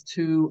access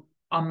to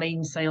our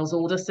main sales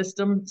order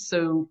system,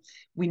 so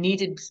we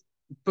needed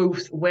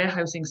both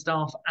warehousing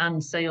staff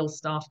and sales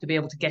staff to be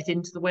able to get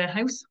into the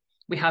warehouse.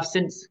 We have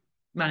since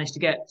managed to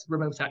get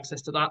remote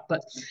access to that,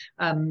 but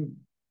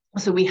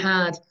so we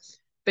had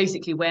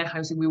basically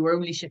warehousing. We were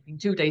only shipping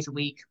 2 days a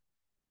week,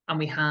 and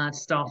we had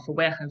staff for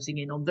warehousing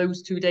in on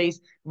those 2 days,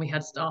 and we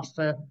had staff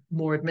for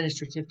more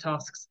administrative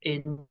tasks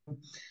in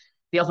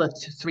the other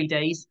 3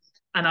 days.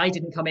 And I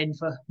didn't come in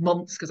for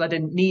months because I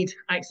didn't need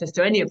access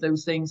to any of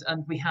those things.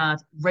 And we had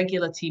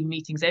regular team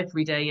meetings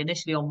every day,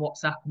 initially on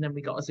WhatsApp, and then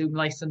we got a Zoom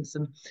license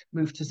and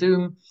moved to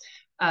Zoom,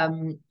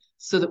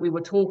 so that we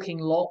were talking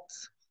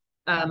lots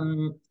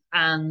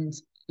and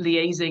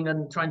liaising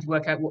and trying to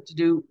work out what to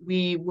do.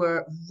 We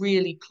were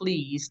really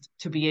pleased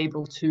to be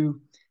able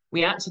to,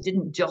 we actually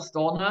didn't just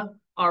honour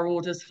our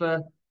orders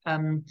for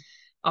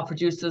our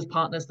producers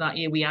partners that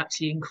year, we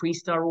actually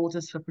increased our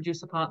orders for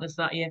producer partners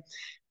that year.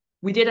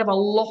 We did have a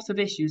lot of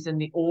issues in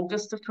the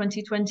August of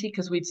 2020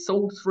 because we'd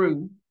sold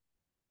through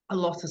a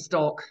lot of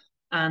stock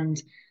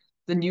and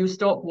the new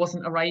stock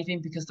wasn't arriving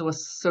because there were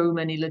so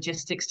many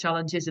logistics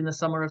challenges in the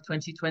summer of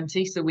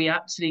 2020. So we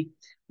actually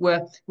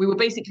were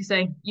basically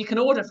saying, you can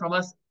order from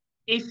us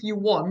if you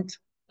want.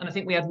 And I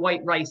think we had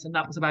white rice and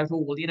that was about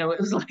all. You know, it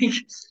was like,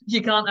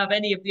 you can't have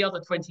any of the other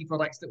 20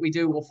 products that we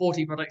do or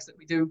 40 products that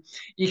we do.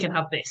 You can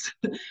have this.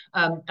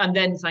 And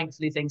then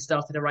thankfully things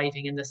started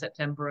arriving in the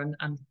September and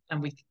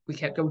we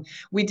kept going.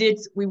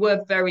 We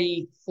were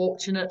very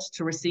fortunate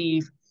to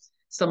receive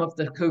some of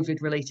the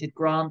COVID related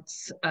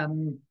grants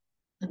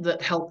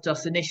that helped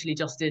us initially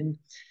just in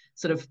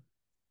sort of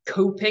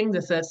coping.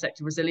 The third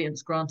sector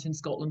resilience grant in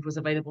Scotland was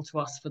available to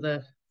us for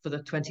the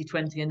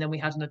 2020, and then we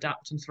had an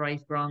Adapt and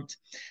Thrive grant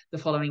the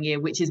following year,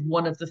 which is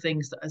one of the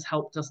things that has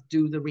helped us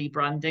do the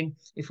rebranding.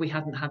 If we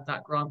hadn't had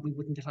that grant, we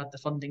wouldn't have had the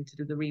funding to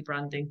do the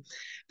rebranding,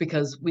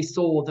 because we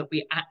saw that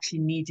we actually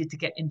needed to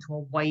get into a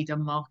wider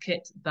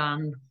market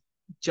than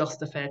just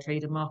the fair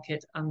trader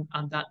market, and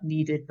that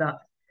needed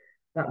that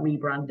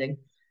rebranding.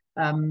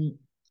 And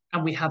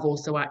we have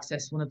also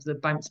accessed one of the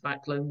bounce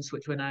back loans,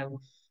 which we're now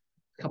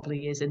a couple of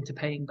years into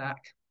paying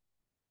back.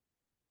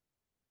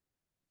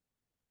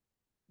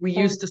 We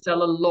used to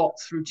sell a lot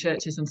through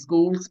churches and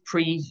schools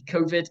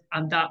pre-COVID,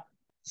 and that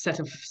set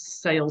of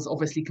sales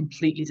obviously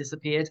completely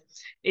disappeared.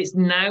 It's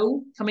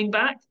now coming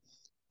back,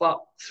 but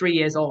 3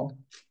 years on.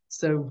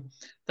 So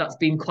that's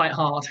been quite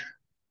hard.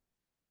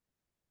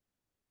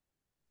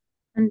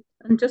 And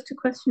just a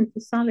question for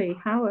Sally,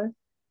 how are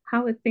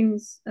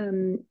things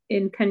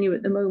in Kenya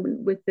at the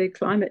moment with the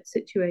climate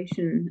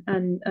situation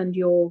and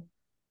your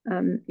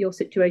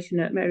situation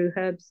at Meru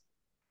Herbs?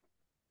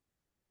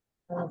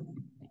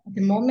 At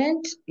the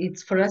moment,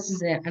 it's for us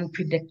is an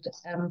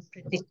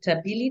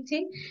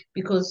unpredictability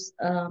because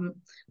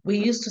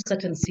we're used to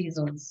certain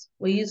seasons.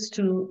 We're used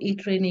to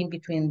it raining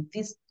between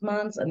this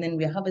month and then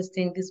we're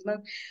harvesting this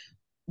month.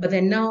 But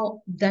then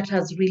now that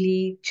has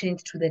really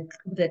changed to the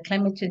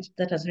climate change,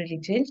 that has really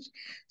changed.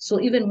 So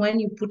even when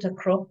you put a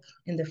crop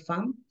in the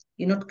farm,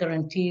 you're not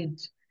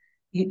guaranteed.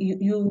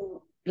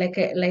 You like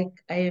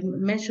I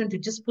mentioned, you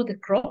just put the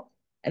crop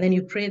and then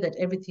you pray that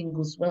everything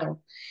goes well,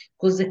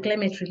 because the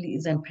climate really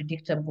is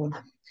unpredictable.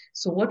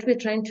 So what we're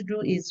trying to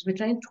do is we're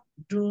trying to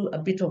do a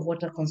bit of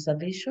water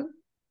conservation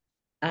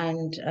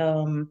and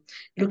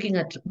looking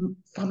at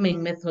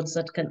farming methods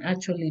that can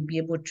actually be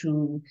able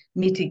to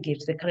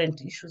mitigate the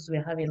current issues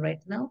we're having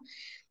right now.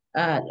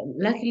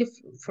 Luckily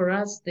for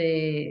us,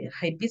 the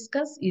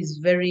hibiscus is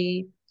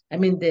very, I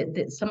mean,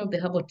 some of the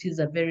herbal teas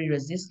are very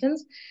resistant,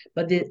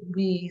 but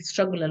we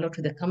struggle a lot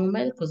with the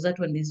chamomile because that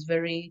one is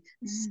very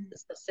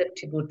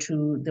susceptible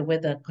to the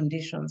weather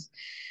conditions.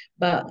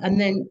 And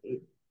then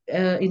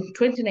in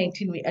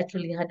 2019, we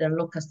actually had a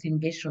locust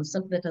invasion,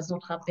 something that has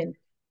not happened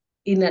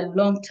in a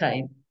long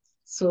time.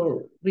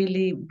 So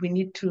really, we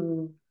need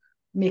to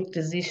make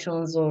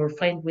decisions or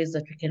find ways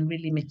that we can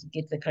really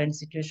mitigate the current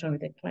situation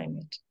with the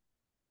climate.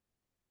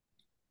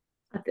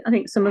 I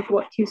think some of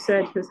what you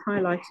said has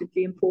highlighted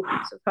the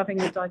importance of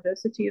having a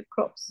diversity of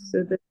crops,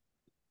 so that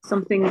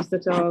some things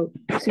that are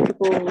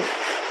suitable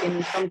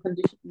in some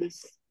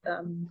conditions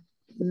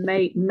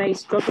may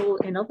struggle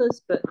in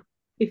others, but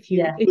if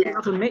you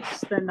have a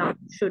mix, then that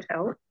should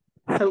help.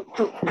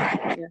 Hopefully,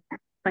 yeah.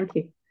 Thank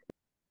you.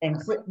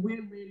 Thanks. We're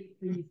really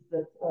pleased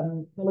that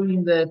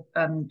following the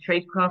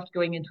tradecraft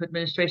going into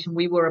administration,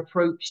 we were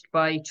approached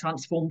by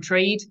Transform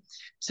Trade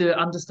to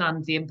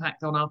understand the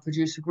impact on our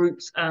producer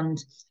groups. And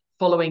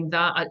following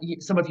that,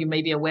 some of you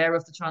may be aware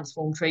of the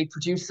Transform Trade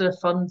Producer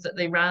Fund that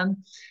they ran.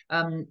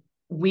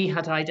 We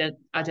had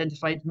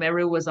identified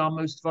Meru as our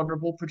most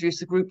vulnerable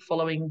producer group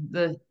following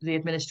the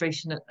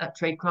administration at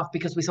Tradecraft,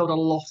 because we sold a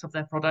lot of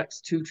their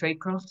products to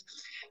Tradecraft.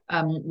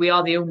 We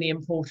are the only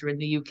importer in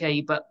the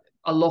UK, but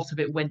a lot of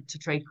it went to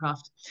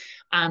Tradecraft.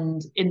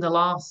 And in the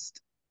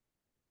last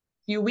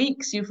few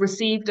weeks, you've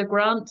received a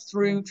grant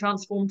through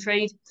Transform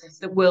Trade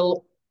that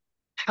will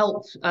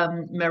help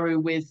Meru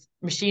with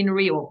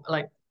machinery, or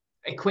like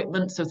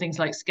equipment, so things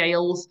like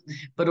scales,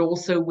 but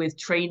also with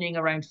training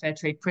around fair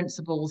trade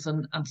principles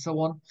and so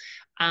on,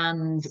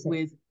 and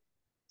with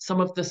some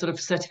of the sort of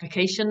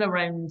certification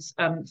around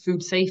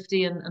food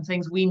safety and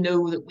things. We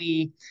know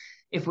that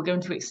if we're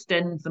going to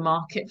extend the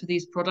market for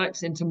these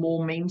products into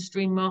more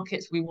mainstream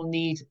markets, we will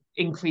need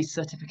increased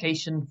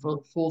certification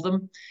for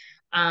them.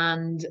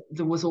 And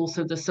there was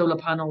also the solar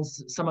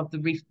panels, some of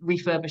the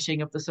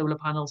refurbishing of the solar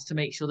panels to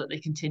make sure that they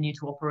continue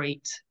to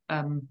operate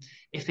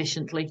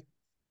efficiently.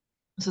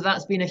 So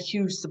that's been a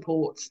huge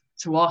support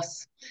to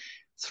us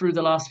through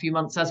the last few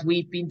months as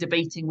we've been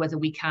debating whether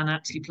we can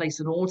actually place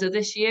an order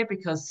this year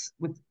because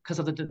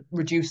of the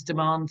reduced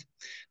demand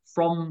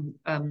from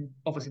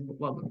obviously,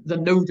 well, the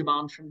no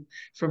demand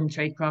from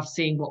Tradecraft,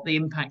 seeing what the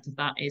impact of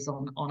that is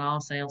on our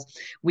sales.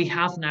 We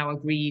have now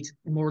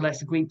more or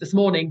less agreed this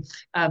morning,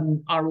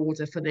 our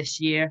order for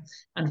this year,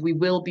 and we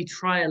will be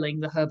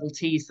trialling the herbal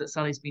teas that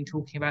Sally's been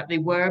talking about. They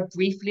were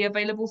briefly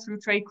available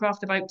through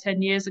Tradecraft about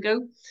 10 years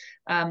ago,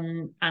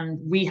 and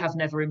we have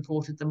never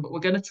imported them, but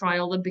we're going to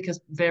trial them because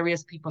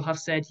various people have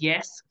said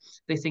yes,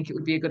 they think it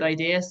would be a good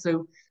idea.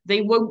 So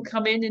they won't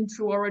come in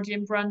True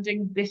Origin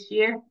branding this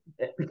year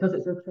because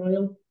it's a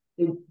trial,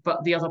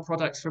 but the other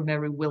products from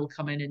Meru will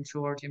come in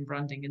True Origin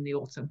branding in the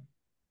autumn.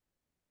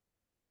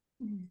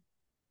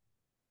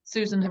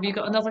 Susan, have you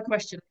got another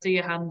question? I see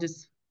your hand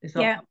is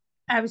up. Yeah,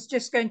 I was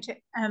just going to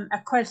a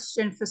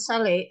question for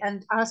Sally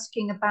and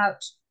asking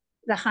about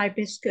the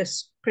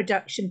hibiscus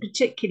production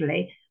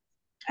particularly.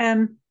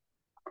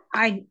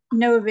 I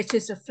know of it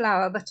as a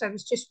flower, but I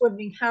was just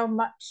wondering how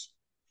much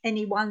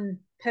any one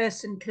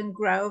person can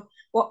grow,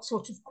 what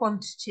sort of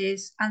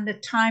quantities, and the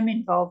time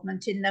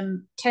involvement in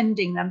them,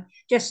 tending them,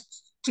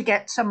 just to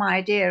get some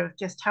idea of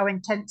just how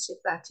intensive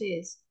that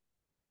is.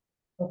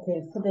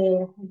 Okay, for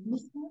the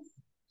hibiscus?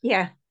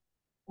 Yeah.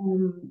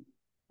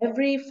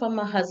 Every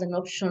farmer has an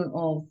option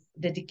of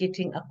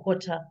dedicating a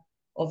quarter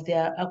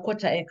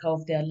acre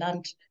of their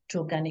land to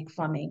organic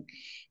farming.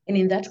 And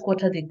in that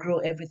quarter, they grow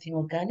everything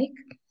organic.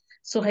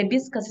 So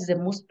hibiscus is the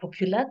most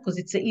popular because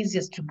it's the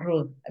easiest to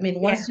grow. I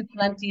mean, once you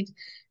plant it,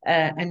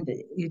 and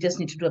you just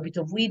need to do a bit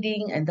of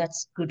weeding, and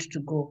that's good to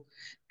go.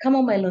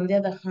 Chamomile, on the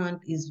other hand,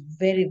 is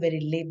very,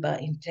 very labor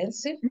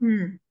intensive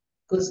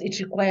because it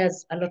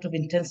requires a lot of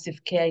intensive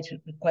care. It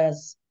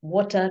requires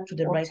water to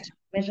the right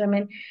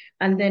measurement.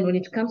 And then when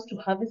it comes to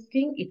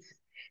harvesting, it's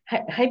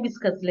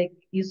hibiscus, like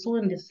you saw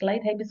in the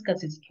slide,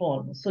 hibiscus is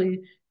tall. So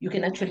you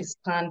can actually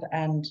stand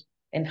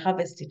and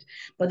harvest it.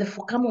 But the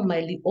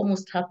chamomile, you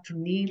almost have to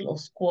kneel or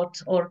squat,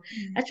 or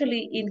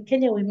actually in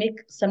Kenya, we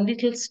make some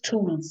little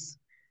stools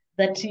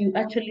that you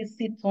actually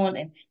sit on,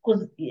 and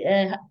because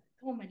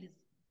chamomile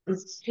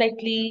is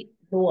slightly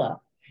lower,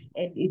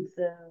 and it's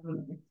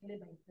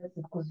labor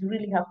intensive because you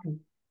really have to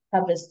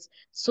harvest.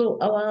 So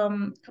our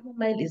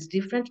chamomile is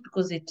different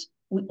because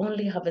we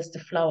only harvest the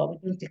flower, we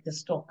don't take the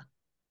stalk.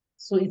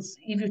 So if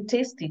you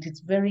taste it,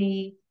 it's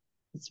very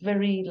like it's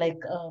very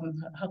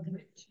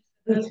rich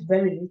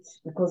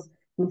because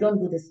we don't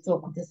do the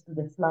stalk, we just do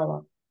the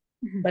flower.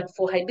 But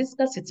for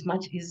hibiscus, it's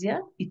much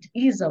easier. It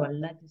is our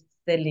largest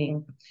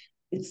selling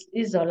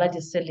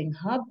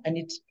herb, and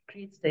it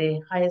creates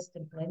the highest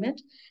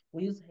employment.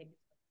 We use hibiscus,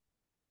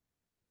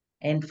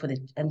 and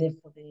then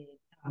for the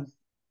jams,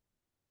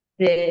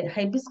 the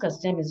hibiscus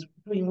jam is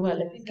doing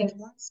well. I think it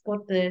once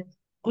got the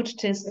Good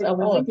Taste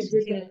Award. I think it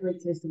did get a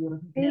Great Taste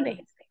Award.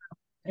 Really?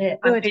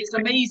 It's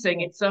amazing.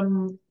 It's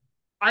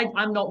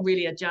I'm not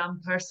really a jam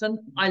person.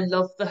 I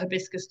love the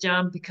hibiscus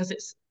jam because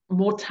it's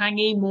more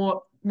tangy,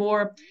 more.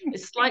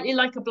 It's slightly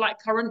like a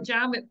blackcurrant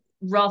jam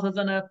rather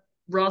than a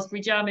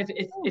raspberry jam.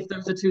 If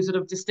those are two sort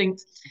of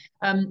distinct.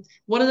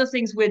 One of the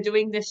things we're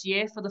doing this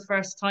year for the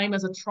first time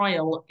as a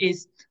trial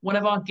is one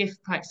of our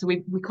gift packs. So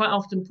we quite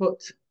often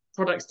put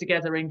products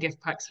together in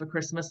gift packs for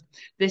Christmas.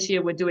 This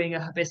year we're doing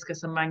a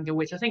hibiscus and mango,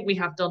 which I think we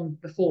have done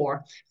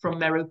before from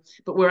Meru,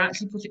 but we're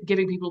actually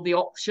giving people the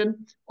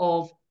option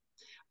of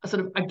a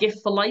sort of a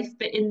gift for life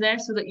bit in there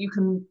so that you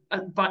can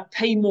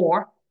pay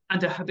more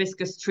and a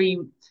hibiscus tree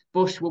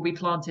bush will be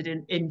planted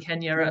in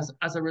Kenya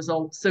as a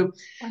result. So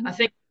I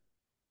think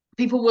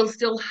people will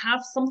still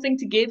have something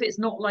to give. It's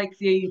not like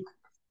the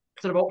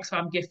sort of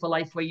Oxfam gift for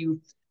life where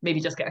you maybe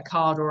just get a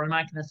card or a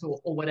magnet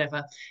or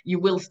whatever. You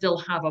will still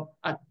have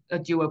a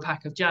duo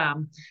pack of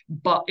jam,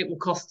 but it will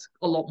cost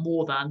a lot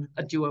more than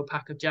a duo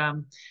pack of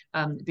jam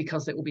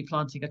because it will be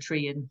planting a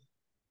tree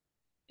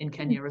in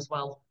Kenya as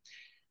well.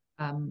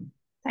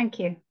 Thank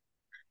you.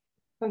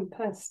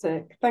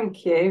 Fantastic,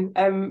 thank you.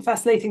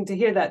 Fascinating to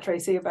hear that,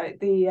 Tracy, about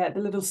the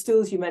little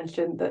stools you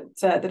mentioned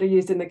that are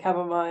used in the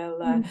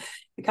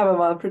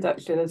chamomile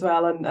production as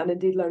well, and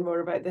indeed learn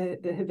more about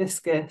the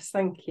hibiscus.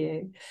 Thank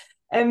you.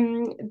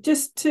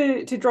 Just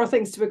to draw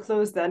things to a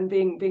close then,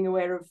 being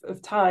aware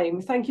of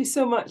time, thank you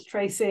so much,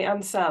 Tracy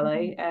and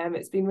Sally.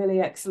 It's been really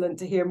excellent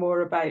to hear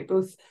more about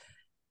both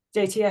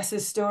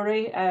JTS's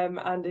story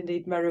and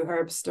indeed Meru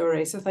Herb's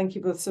story. So thank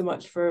you both so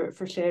much for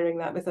sharing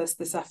that with us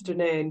this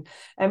afternoon.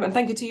 And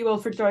thank you to you all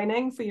for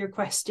joining, for your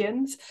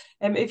questions.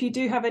 If you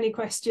do have any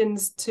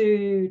questions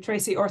to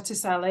Tracy or to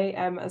Sally,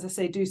 as I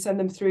say, do send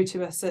them through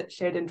to us at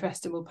Shared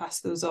Interest and we'll pass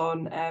those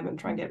on and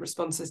try and get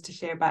responses to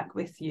share back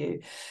with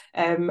you.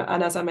 And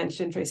as I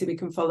mentioned, Tracy, we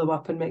can follow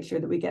up and make sure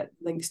that we get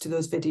links to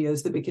those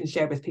videos that we can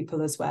share with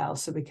people as well.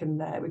 So we can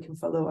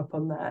follow up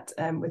on that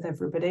with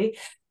everybody.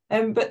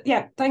 But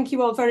yeah, thank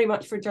you all very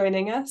much for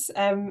joining us.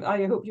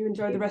 I hope you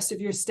enjoy the rest of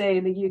your stay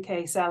in the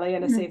UK, Sally,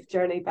 and a safe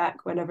journey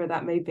back whenever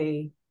that may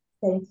be.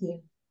 Thank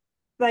you.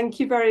 Thank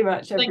you very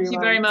much, everyone. Thank you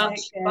very much.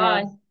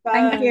 Bye.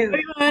 Thank you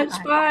very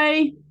much.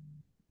 Bye.